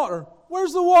no water.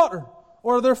 Where's the water?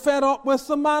 Or they're fed up with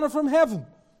the manna from heaven.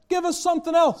 Give us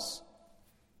something else.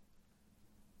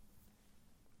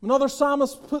 Another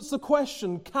psalmist puts the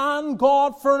question, can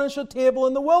God furnish a table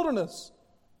in the wilderness?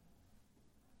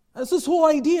 And it's this whole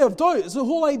idea of doubt. It's the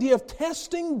whole idea of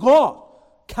testing God.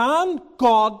 Can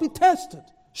God be tested?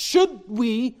 Should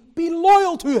we be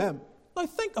loyal to Him? Now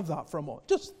think of that for a moment.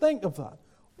 Just think of that.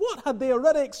 What had they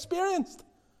already experienced?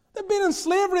 They'd been in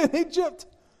slavery in Egypt.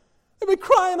 They'd been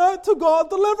crying out to God,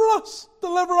 deliver us,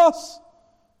 deliver us.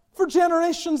 For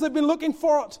generations they've been looking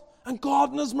for it. And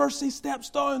God in His mercy steps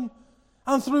down.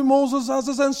 And through Moses as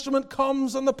His instrument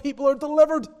comes and the people are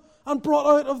delivered and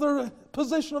brought out of their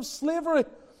position of slavery.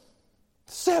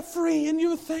 Set free. And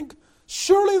you think,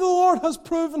 surely the Lord has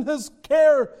proven His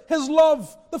care, His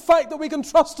love, the fact that we can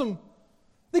trust Him.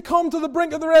 They come to the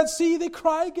brink of the Red Sea, they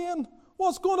cry again.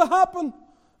 What's going to happen?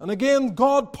 And again,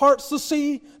 God parts the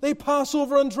sea. They pass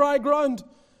over on dry ground.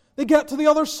 They get to the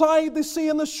other side. They see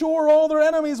on the shore all their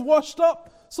enemies washed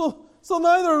up. So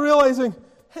now they're realizing,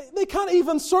 hey, they can't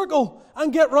even circle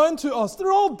and get round to us.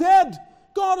 They're all dead.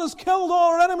 God has killed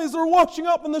all our enemies. They're washing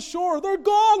up on the shore. They're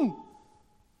gone.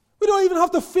 We don't even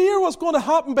have to fear what's going to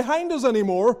happen behind us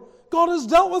anymore. God has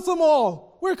dealt with them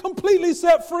all. We're completely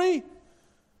set free.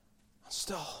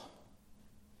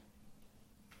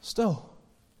 Still,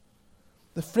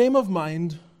 the frame of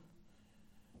mind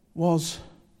was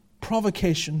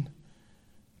provocation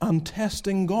and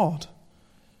testing God.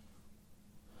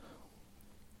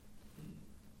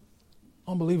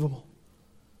 Unbelievable.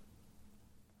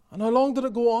 And how long did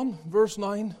it go on? Verse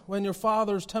 9, when your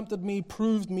fathers tempted me,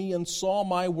 proved me, and saw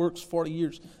my works 40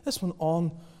 years. This went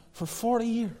on for 40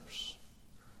 years.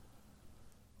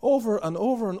 Over and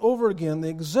over and over again, they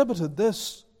exhibited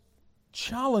this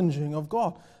challenging of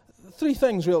God. Three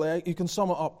things, really, you can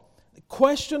sum it up. They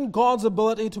questioned God's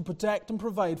ability to protect and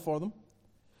provide for them,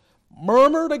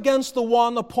 murmured against the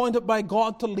one appointed by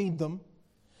God to lead them,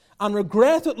 and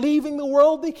regretted leaving the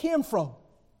world they came from.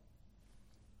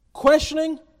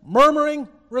 Questioning, murmuring,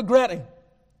 regretting.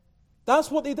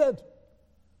 That's what they did.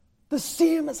 The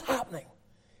same is happening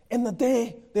in the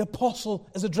day the apostle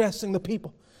is addressing the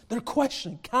people. They're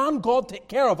questioning, can God take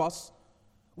care of us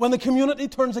when the community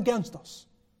turns against us,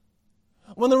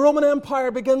 when the Roman Empire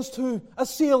begins to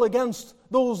assail against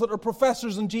those that are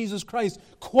professors in Jesus Christ,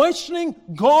 questioning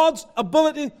God's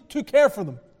ability to care for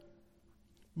them,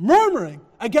 murmuring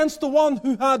against the one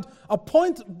who had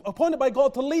appointed by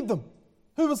God to lead them.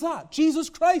 Who was that? Jesus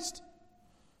Christ.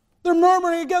 They're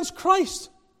murmuring against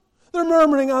Christ. They're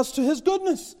murmuring as to His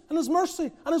goodness and His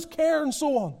mercy and His care and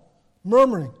so on.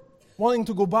 Murmuring, wanting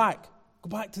to go back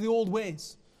to the old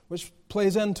ways, which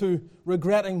plays into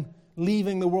regretting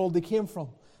leaving the world they came from.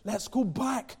 Let's go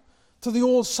back to the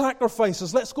old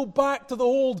sacrifices. Let's go back to the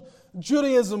old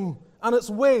Judaism and its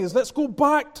ways. Let's go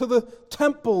back to the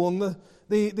temple and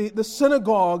the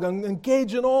synagogue and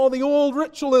engage in all the old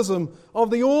ritualism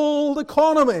of the old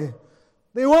economy.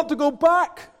 They want to go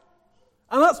back.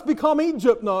 And that's become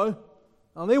Egypt now.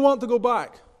 And they want to go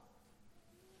back.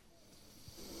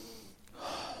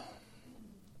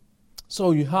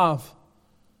 So you have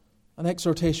an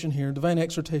exhortation here, divine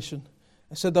exhortation.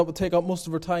 I said that would take up most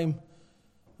of our time,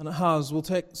 and it has. We'll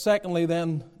take, secondly,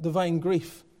 then, divine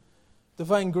grief.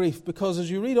 Divine grief, because as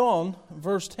you read on,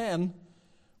 verse 10,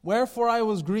 wherefore I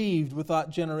was grieved with that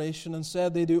generation, and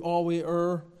said they do always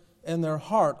err in their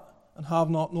heart, and have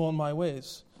not known my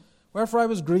ways. Wherefore I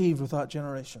was grieved with that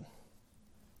generation.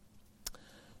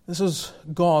 This is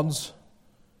God's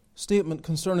statement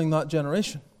concerning that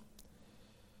generation.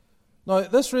 Now,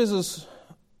 this raises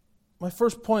my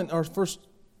first point, our first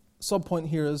subpoint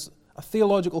here is a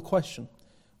theological question.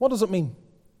 What does it mean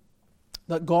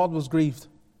that God was grieved?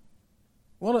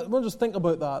 I want to just think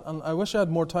about that, and I wish I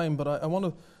had more time, but I want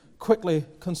to quickly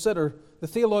consider the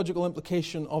theological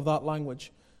implication of that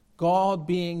language. God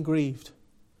being grieved.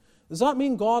 Does that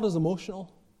mean God is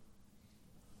emotional?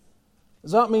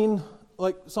 Does that mean,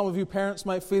 like some of you parents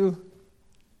might feel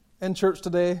in church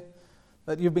today,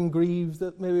 that you've been grieved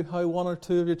at maybe how one or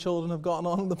two of your children have gotten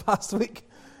on in the past week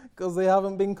because they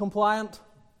haven't been compliant?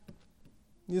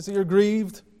 You see, you're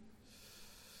grieved.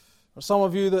 Or some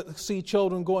of you that see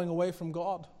children going away from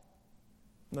God,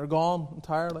 and they're gone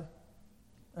entirely,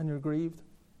 and you're grieved.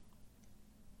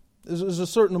 There's a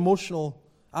certain emotional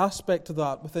aspect to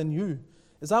that within you.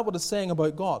 Is that what it's saying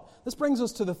about God? This brings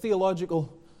us to the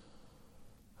theological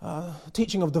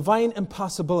teaching of divine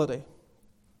impassibility.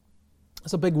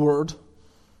 It's a big word.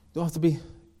 You don't have to be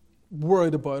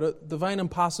worried about it. Divine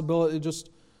impassibility just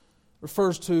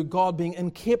refers to God being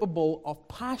incapable of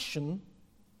passion,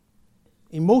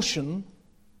 emotion,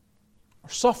 or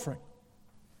suffering.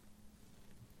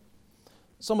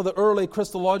 Some of the early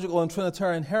Christological and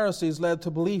Trinitarian heresies led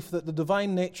to belief that the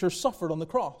divine nature suffered on the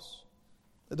cross.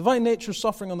 The divine nature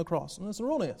suffering on the cross, and it's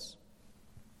erroneous.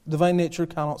 The divine nature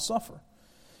cannot suffer.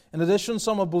 In addition,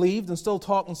 some have believed and still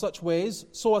talk in such ways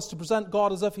so as to present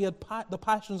God as if He had the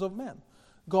passions of men.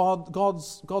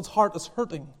 God's heart is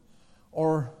hurting,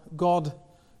 or God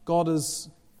is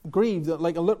grieved,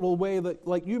 like a literal way that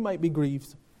like you might be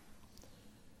grieved.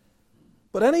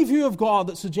 But any view of God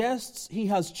that suggests He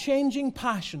has changing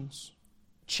passions,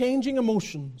 changing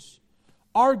emotions,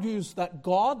 argues that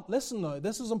God, listen now,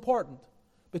 this is important,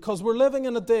 because we're living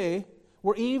in a day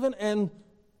where even in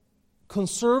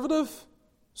conservative,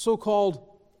 so-called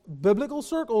biblical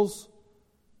circles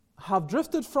have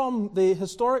drifted from the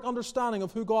historic understanding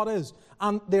of who God is.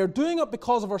 And they're doing it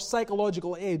because of our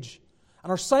psychological age. And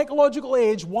our psychological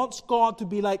age wants God to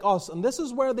be like us. And this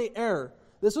is where they err.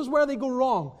 This is where they go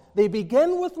wrong. They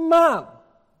begin with man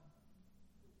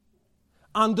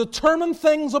and determine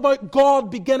things about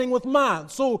God beginning with man.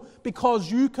 So,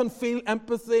 because you can feel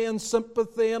empathy and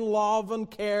sympathy and love and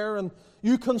care, and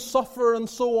you can suffer and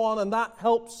so on, and that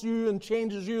helps you and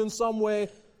changes you in some way,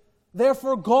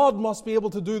 therefore God must be able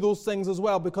to do those things as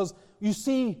well, because you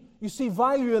see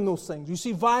value in those things. You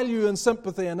see value in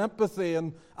sympathy and empathy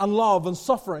and love and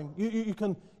suffering.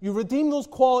 You redeem those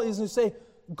qualities and you say,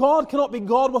 God cannot be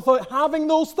God without having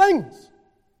those things.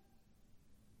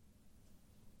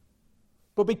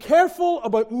 But be careful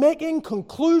about making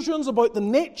conclusions about the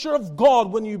nature of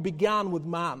God when you began with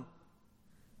man.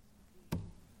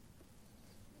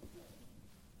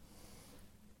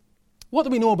 What do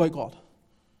we know about God?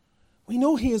 We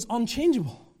know He is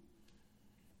unchangeable.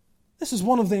 This is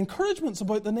one of the encouragements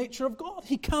about the nature of God.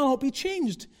 He cannot be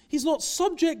changed. He's not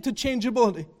subject to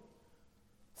changeability.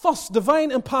 Thus,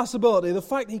 divine impassibility, the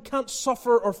fact He can't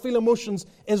suffer or feel emotions,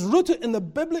 is rooted in the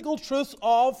biblical truth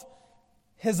of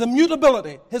His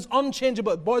immutability, His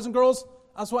unchangeability. Boys and girls,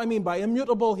 that's what I mean by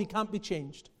immutable. He can't be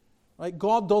changed. Right?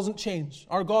 God doesn't change.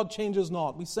 Our God changes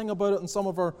not. We sing about it in some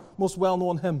of our most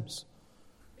well-known hymns.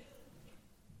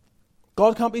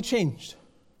 God can't be changed.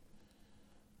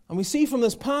 And we see from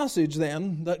this passage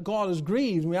then that God is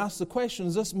grieved. And we ask the question,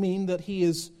 does this mean that He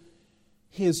is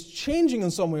he is changing in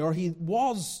some way, or he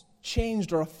was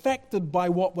changed or affected by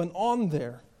what went on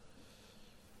there.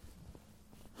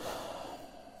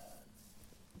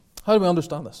 How do we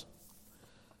understand this?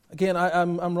 Again,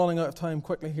 I'm running out of time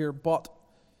quickly here, but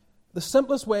the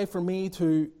simplest way for me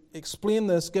to explain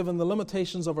this, given the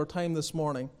limitations of our time this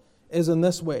morning, is in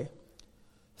this way.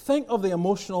 Think of the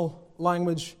emotional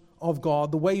language of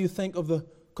God, the way you think of the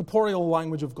corporeal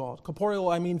language of God. Corporeal,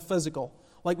 I mean physical.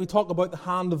 Like we talk about the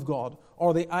hand of God,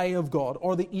 or the eye of God,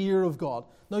 or the ear of God.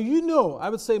 Now you know, I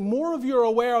would say more of you are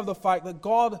aware of the fact that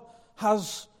God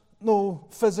has no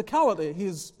physicality.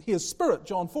 He is spirit,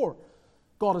 John 4.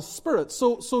 God is spirit.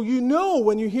 So you know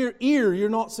when you hear ear, you're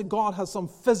not saying God has some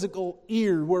physical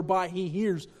ear whereby he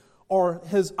hears, or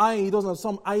his eye, he doesn't have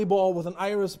some eyeball with an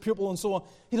iris, pupil, and so on.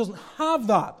 He doesn't have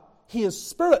that. He is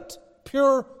spirit,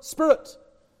 pure spirit.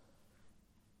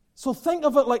 So think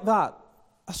of it like that.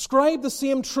 Ascribe the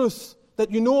same truth that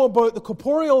you know about the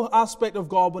corporeal aspect of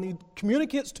God when he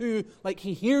communicates to you, like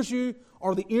he hears you,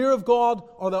 or the ear of God,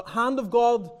 or the hand of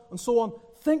God, and so on.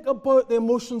 Think about the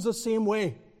emotions the same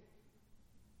way.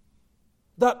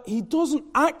 That he doesn't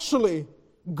actually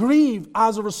grieve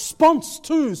as a response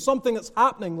to something that's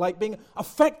happening, like being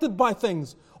affected by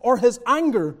things, or his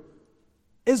anger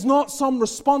is not some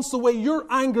response the way your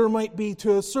anger might be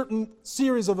to a certain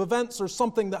series of events or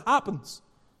something that happens.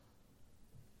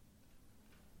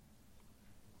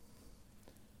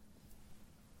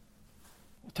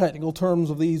 Technical terms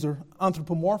of these are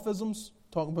anthropomorphisms,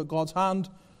 talking about God's hand,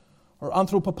 or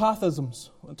anthropopathisms,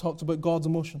 when it talks about God's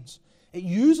emotions. It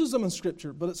uses them in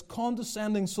Scripture, but it's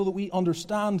condescending so that we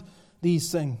understand these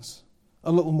things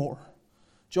a little more.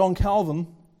 John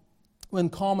Calvin, when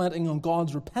commenting on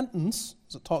God's repentance,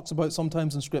 as it talks about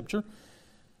sometimes in Scripture,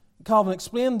 Calvin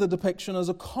explained the depiction as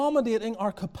accommodating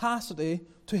our capacity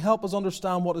to help us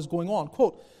understand what is going on.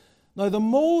 Quote, "Now the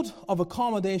mode of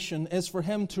accommodation is for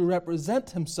him to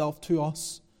represent himself to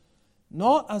us,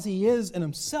 not as he is in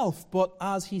himself, but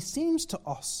as he seems to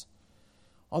us,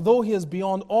 although he is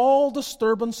beyond all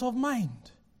disturbance of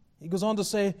mind." He goes on to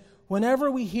say,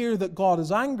 "Whenever we hear that God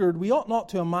is angered, we ought not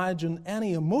to imagine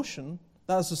any emotion,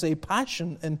 that is to say,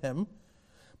 passion in him,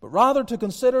 but rather to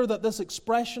consider that this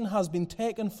expression has been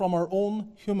taken from our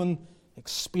own human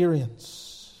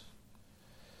experience."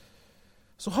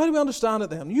 So how do we understand it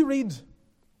then? You read,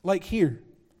 like here,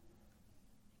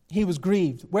 he was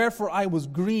grieved. "Wherefore I was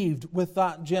grieved with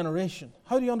that generation."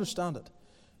 How do you understand it?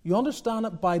 You understand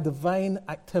it by divine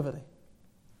activity.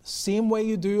 The same way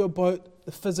you do about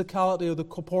the physicality or the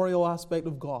corporeal aspect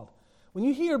of God. When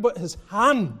you hear about his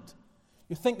hand,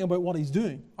 you're thinking about what he's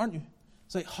doing, aren't you?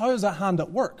 It's like, how is that hand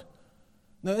at work?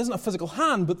 Now, it isn't a physical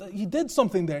hand, but he did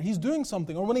something there. He's doing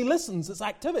something. Or when he listens, it's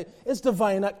activity. It's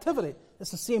divine activity. It's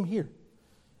the same here.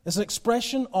 It's an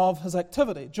expression of his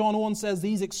activity. John Owen says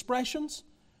these expressions,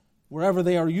 wherever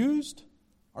they are used,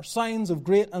 are signs of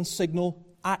great and signal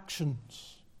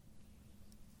actions.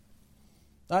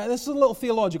 Now, this is a little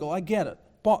theological, I get it.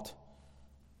 But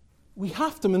we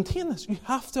have to maintain this. You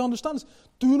have to understand this.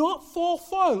 Do not fall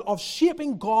foul of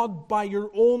shaping God by your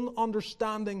own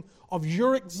understanding of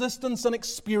your existence and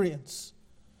experience.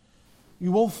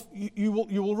 You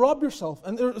will rob yourself.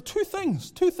 And there are two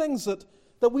things that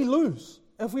we lose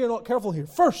if we are not careful here.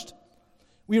 First,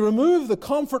 we remove the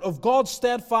comfort of God's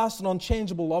steadfast and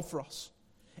unchangeable love for us.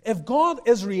 If God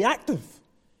is reactive,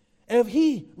 if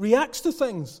he reacts to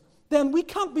things, then we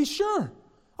can't be sure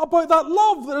about that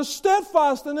love that is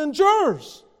steadfast and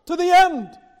endures to the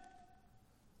end.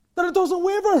 That it doesn't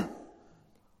waver.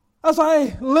 As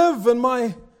I live in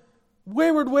my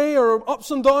wayward way or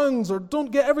ups and downs or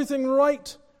don't get everything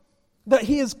right, that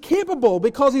he is capable,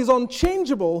 because he's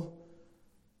unchangeable,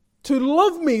 to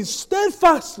love me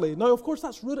steadfastly. Now, of course,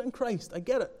 that's rooted in Christ. I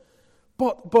get it.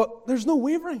 But there's no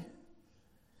wavering.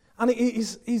 And he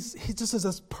just has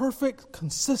this perfect,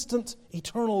 consistent,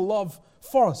 eternal love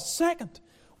for us. Second,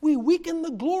 we weaken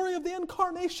the glory of the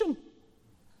incarnation.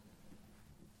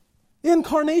 The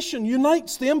incarnation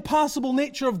unites the impassible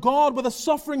nature of God with a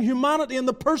suffering humanity in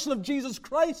the person of Jesus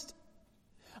Christ.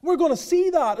 We're going to see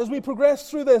that as we progress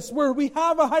through this, where we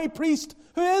have a high priest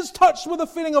who is touched with the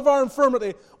feeling of our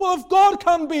infirmity. Well, if God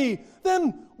can be,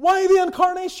 then why the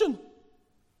incarnation?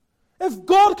 If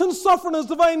God can suffer in his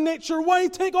divine nature, why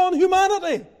take on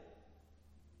humanity?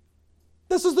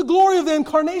 This is the glory of the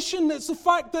incarnation. It's the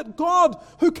fact that God,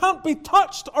 who can't be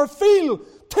touched or feel,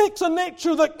 takes a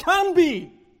nature that can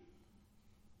be.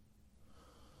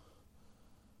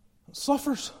 It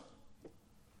suffers.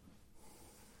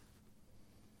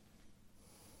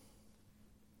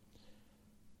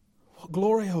 What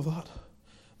glory of that. I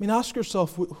mean, ask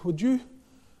yourself, would you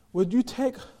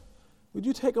take Would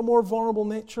you take a more vulnerable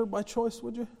nature by choice,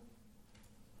 would you?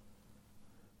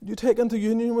 Would you take into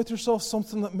union with yourself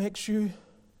something that makes you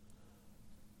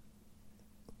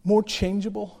more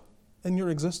changeable in your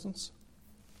existence?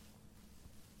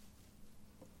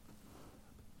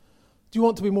 Do you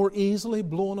want to be more easily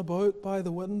blown about by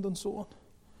the wind and so on?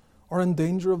 Or in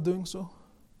danger of doing so?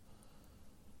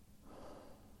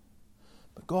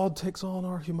 But God takes on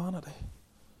our humanity.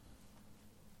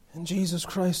 In Jesus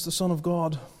Christ, the Son of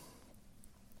God.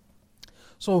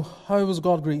 So, how was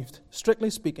God grieved? Strictly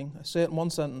speaking, I say it in one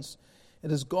sentence,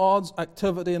 it is God's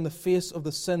activity in the face of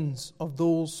the sins of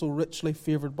those so richly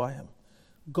favoured by Him.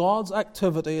 God's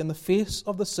activity in the face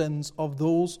of the sins of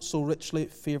those so richly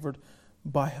favoured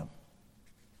by Him.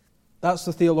 That's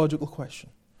the theological question.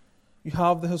 You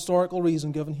have the historical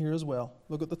reason given here as well.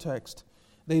 Look at the text.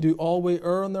 They do always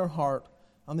err in their heart,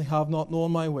 and they have not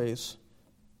known my ways.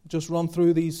 Just run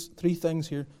through these three things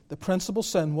here. The principal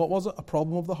sin, what was it? A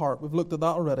problem of the heart. We've looked at that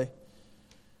already.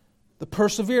 The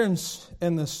perseverance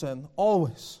in this sin,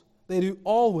 always. They do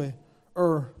always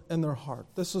err in their heart.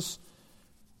 It's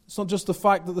not just the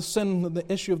fact that the sin,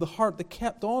 the issue of the heart, they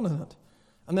kept on in it.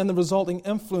 And then the resulting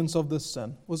influence of this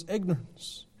sin was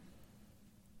ignorance.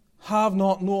 Have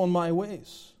not known my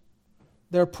ways.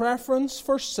 Their preference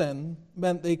for sin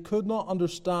meant they could not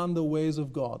understand the ways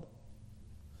of God.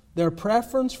 Their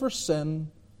preference for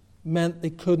sin meant they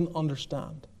couldn't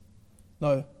understand.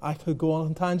 Now, I could go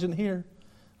on a tangent here,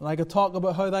 and I could talk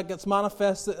about how that gets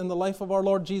manifested in the life of our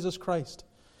Lord Jesus Christ,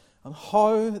 and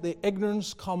how the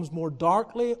ignorance comes more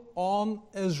darkly on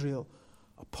Israel,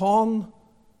 upon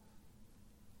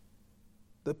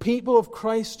the people of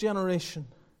Christ's generation,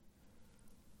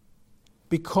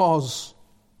 because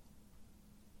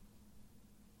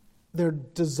their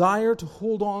desire to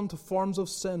hold on to forms of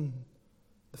sin,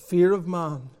 the fear of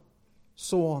man,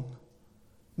 so on,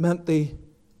 meant they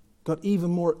got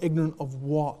even more ignorant of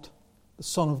what the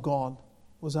Son of God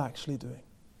was actually doing.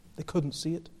 They couldn't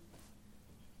see it.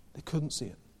 They couldn't see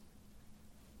it.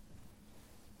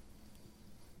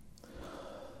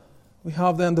 We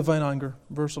have then divine anger,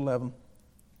 verse 11.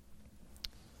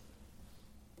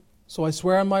 So I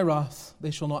swear in my wrath,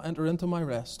 they shall not enter into my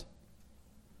rest.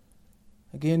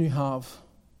 Again you have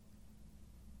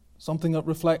something that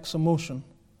reflects emotion,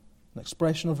 an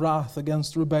expression of wrath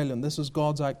against rebellion. This is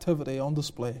God's activity on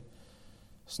display.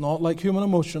 It's not like human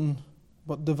emotion,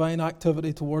 but divine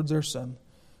activity towards their sin.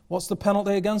 What's the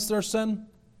penalty against their sin?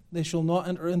 They shall not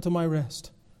enter into my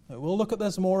rest. Now, we'll look at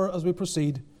this more as we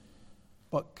proceed.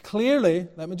 But clearly,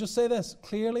 let me just say this,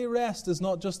 clearly rest is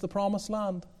not just the promised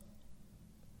land.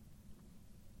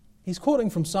 He's quoting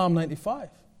from Psalm 95.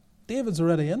 David's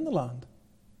already in the land.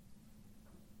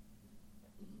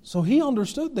 So he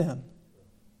understood then,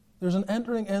 there's an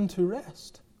entering into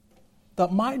rest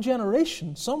that my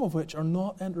generation, some of which are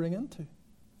not entering into.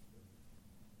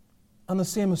 And the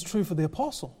same is true for the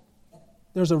apostle.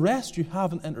 There's a rest you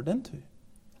haven't entered into.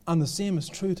 And the same is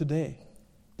true today.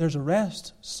 There's a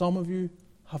rest some of you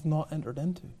have not entered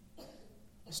into.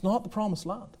 It's not the promised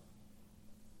land.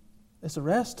 It's a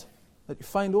rest that you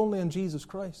find only in Jesus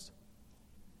Christ.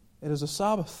 It is a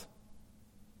Sabbath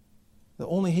that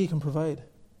only He can provide.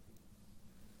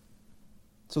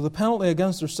 So the penalty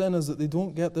against their sin is that they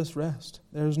don't get this rest.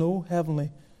 There is no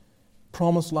heavenly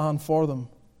promised land for them.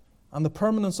 And the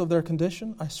permanence of their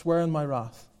condition, I swear in my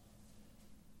wrath.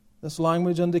 This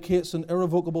language indicates an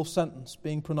irrevocable sentence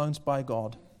being pronounced by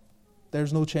God.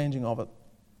 There's no changing of it.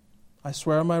 I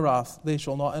swear in my wrath, they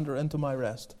shall not enter into my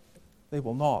rest. They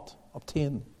will not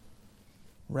obtain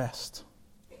rest.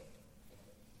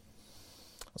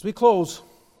 As we close,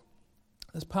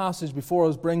 this passage before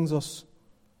us brings us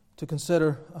to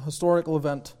consider a historical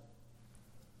event.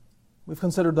 We've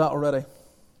considered that already.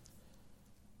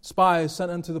 Spies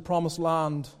sent into the promised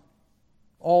land,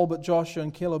 all but Joshua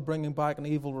and Caleb bringing back an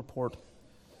evil report.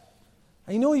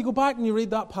 And you go back and you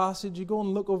read that passage, you go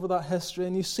and look over that history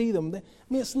and you see them.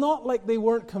 It's not like they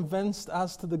weren't convinced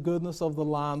as to the goodness of the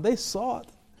land. They saw it.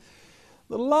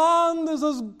 The land is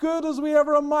as good as we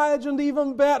ever imagined,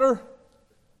 even better.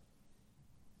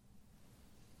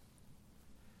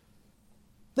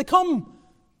 They come,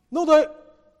 no doubt,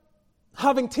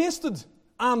 having tasted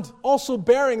and also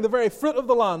bearing the very fruit of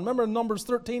the land. Remember in Numbers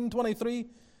 13:23,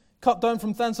 cut down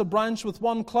from thence a branch with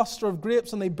one cluster of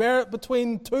grapes, and they bear it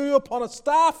between two upon a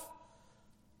staff.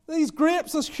 These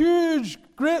grapes, this huge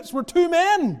grapes, were two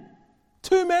men.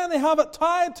 Two men, they have it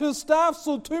tied to a staff,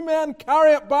 so two men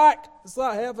carry it back. It's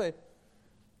that heavy.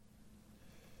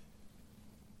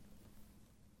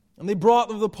 And they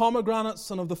brought of the pomegranates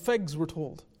and of the figs, we're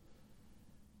told.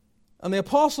 And the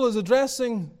apostle is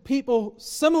addressing people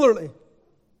similarly.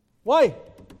 Why?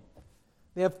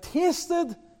 They have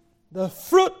tasted the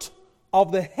fruit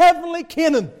of the heavenly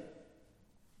Canaan.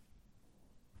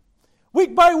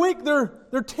 Week by week,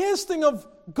 they're tasting of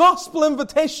gospel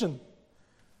invitation.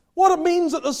 What it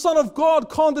means that the Son of God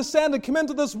condescended, came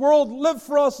into this world, lived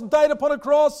for us, died upon a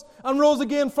cross, and rose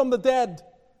again from the dead.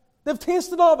 They've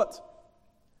tasted of it.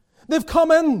 They've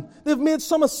come in, they've made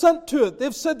some assent to it.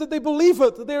 They've said that they believe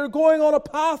it, that they are going on a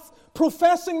path,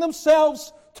 professing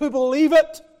themselves to believe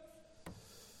it.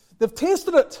 They've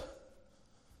tasted it.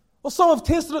 Well, some have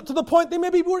tasted it to the point they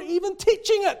maybe were even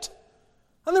teaching it.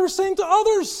 And they were saying to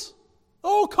others,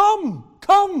 "Oh, come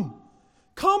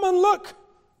and look.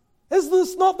 Is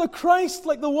this not the Christ,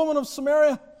 like the woman of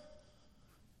Samaria?"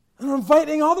 And they're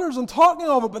inviting others and talking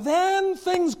of it. But then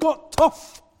things got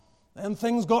tough. Then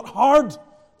things got hard.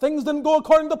 Things didn't go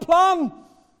according to plan.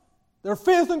 Their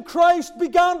faith in Christ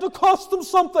began to cost them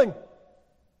something.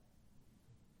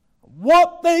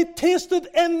 What they tasted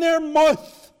in their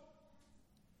mouth.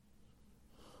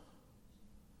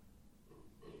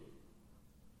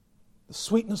 The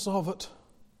sweetness of it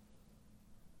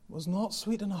was not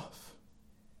sweet enough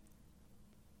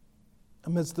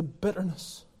amidst the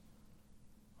bitterness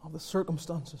of the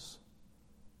circumstances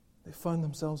they found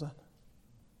themselves in.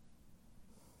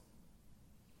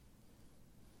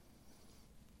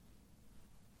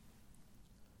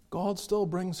 God still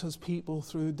brings His people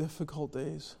through difficult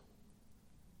days.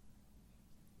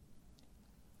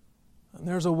 And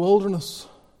there's a wilderness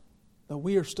that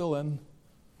we are still in.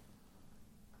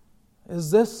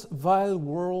 Is this vile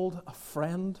world a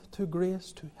friend to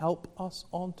grace to help us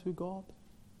onto God?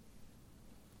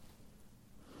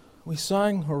 We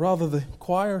sang, or rather the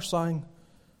choir sang,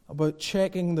 about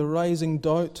checking the rising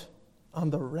doubt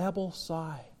and the rebel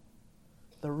sigh.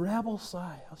 The rebel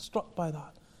sigh. I was struck by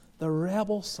that. The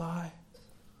rebel sigh.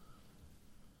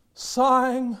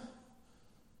 Sighing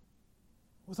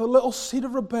with a little seed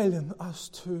of rebellion as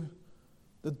to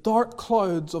the dark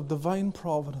clouds of divine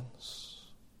providence.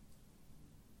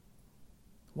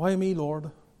 Why me,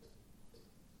 Lord?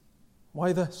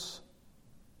 Why this?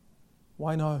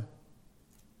 Why now?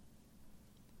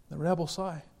 The rebel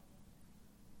sigh.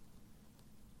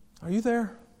 Are you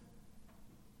there?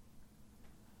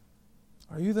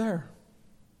 Are you there?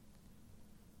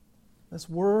 This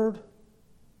word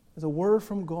is a word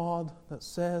from God that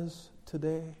says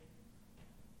today,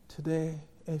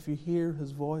 if you hear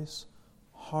His voice,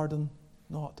 harden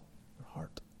not your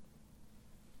heart.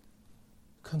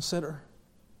 Consider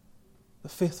the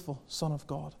faithful Son of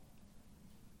God,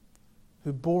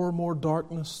 who bore more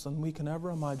darkness than we can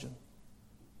ever imagine,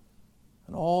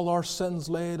 and all our sins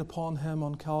laid upon Him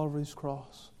on Calvary's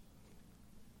cross,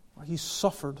 where He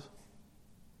suffered,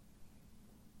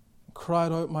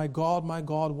 cried out, my God,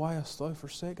 why hast Thou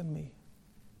forsaken me?"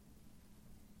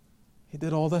 He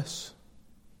did all this.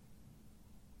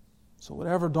 So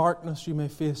whatever darkness you may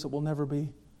face, it will never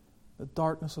be the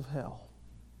darkness of hell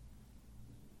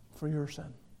for your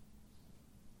sin.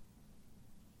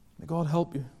 May God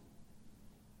help you.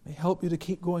 May help you to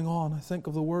keep going on. I think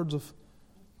of the words of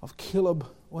Caleb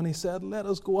when he said, "Let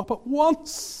us go up at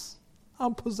once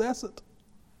and possess it."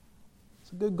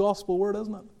 It's a good gospel word,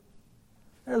 isn't it?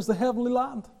 There's the heavenly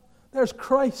land. There's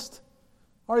Christ,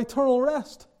 our eternal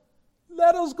rest.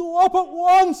 Let us go up at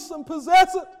once and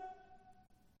possess it.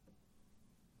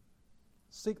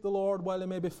 Seek the Lord while He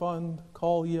may be found.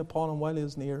 Call ye upon Him while He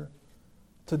is near.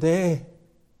 Today,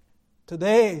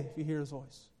 if you hear His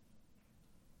voice.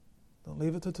 Don't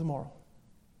leave it to tomorrow.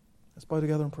 Let's bow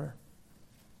together in prayer.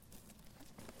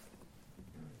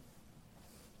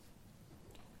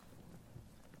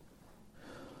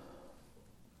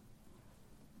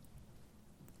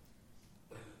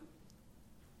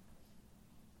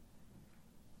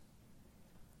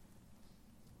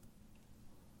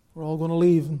 We're all going to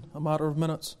leave in a matter of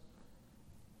minutes.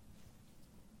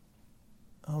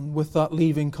 And with that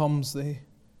leaving comes the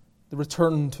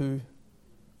return to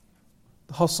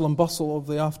the hustle and bustle of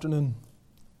the afternoon.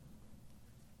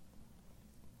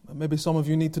 And maybe some of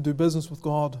you need to do business with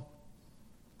God.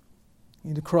 You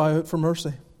need to cry out for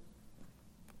mercy.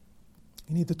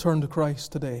 You need to turn to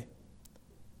Christ today.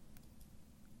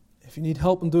 If you need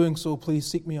help in doing so, please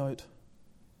seek me out.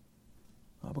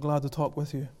 I'll be glad to talk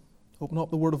with you. Open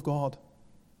up the Word of God.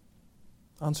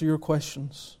 Answer your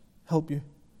questions. Help you.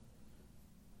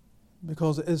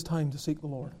 Because it is time to seek the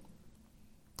Lord.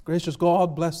 Gracious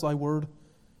God, bless Thy Word.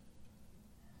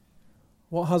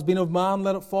 What has been of man,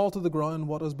 let it fall to the ground.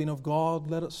 What has been of God,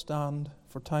 let it stand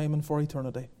for time and for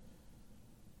eternity.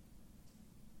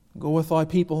 Go with Thy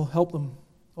people. Help them.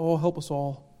 Oh, help us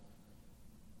all.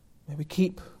 May we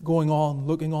keep going on,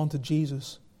 looking on to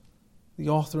Jesus, the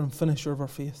author and finisher of our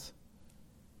faith.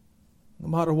 No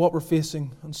matter what we're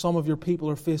facing, and some of your people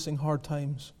are facing hard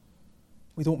times,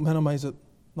 we don't minimize it,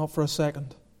 not for a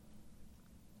second.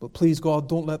 But please, God,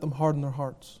 don't let them harden their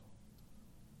hearts.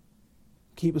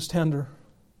 Keep us tender.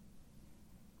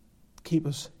 Keep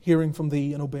us hearing from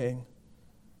Thee and obeying.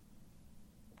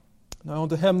 Now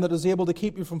unto Him that is able to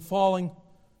keep you from falling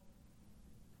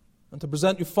and to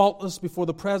present you faultless before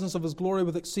the presence of His glory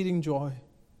with exceeding joy,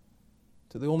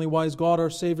 to the only wise God, our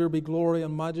Savior, be glory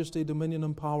and majesty, dominion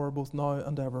and power, both now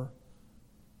and ever.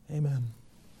 Amen.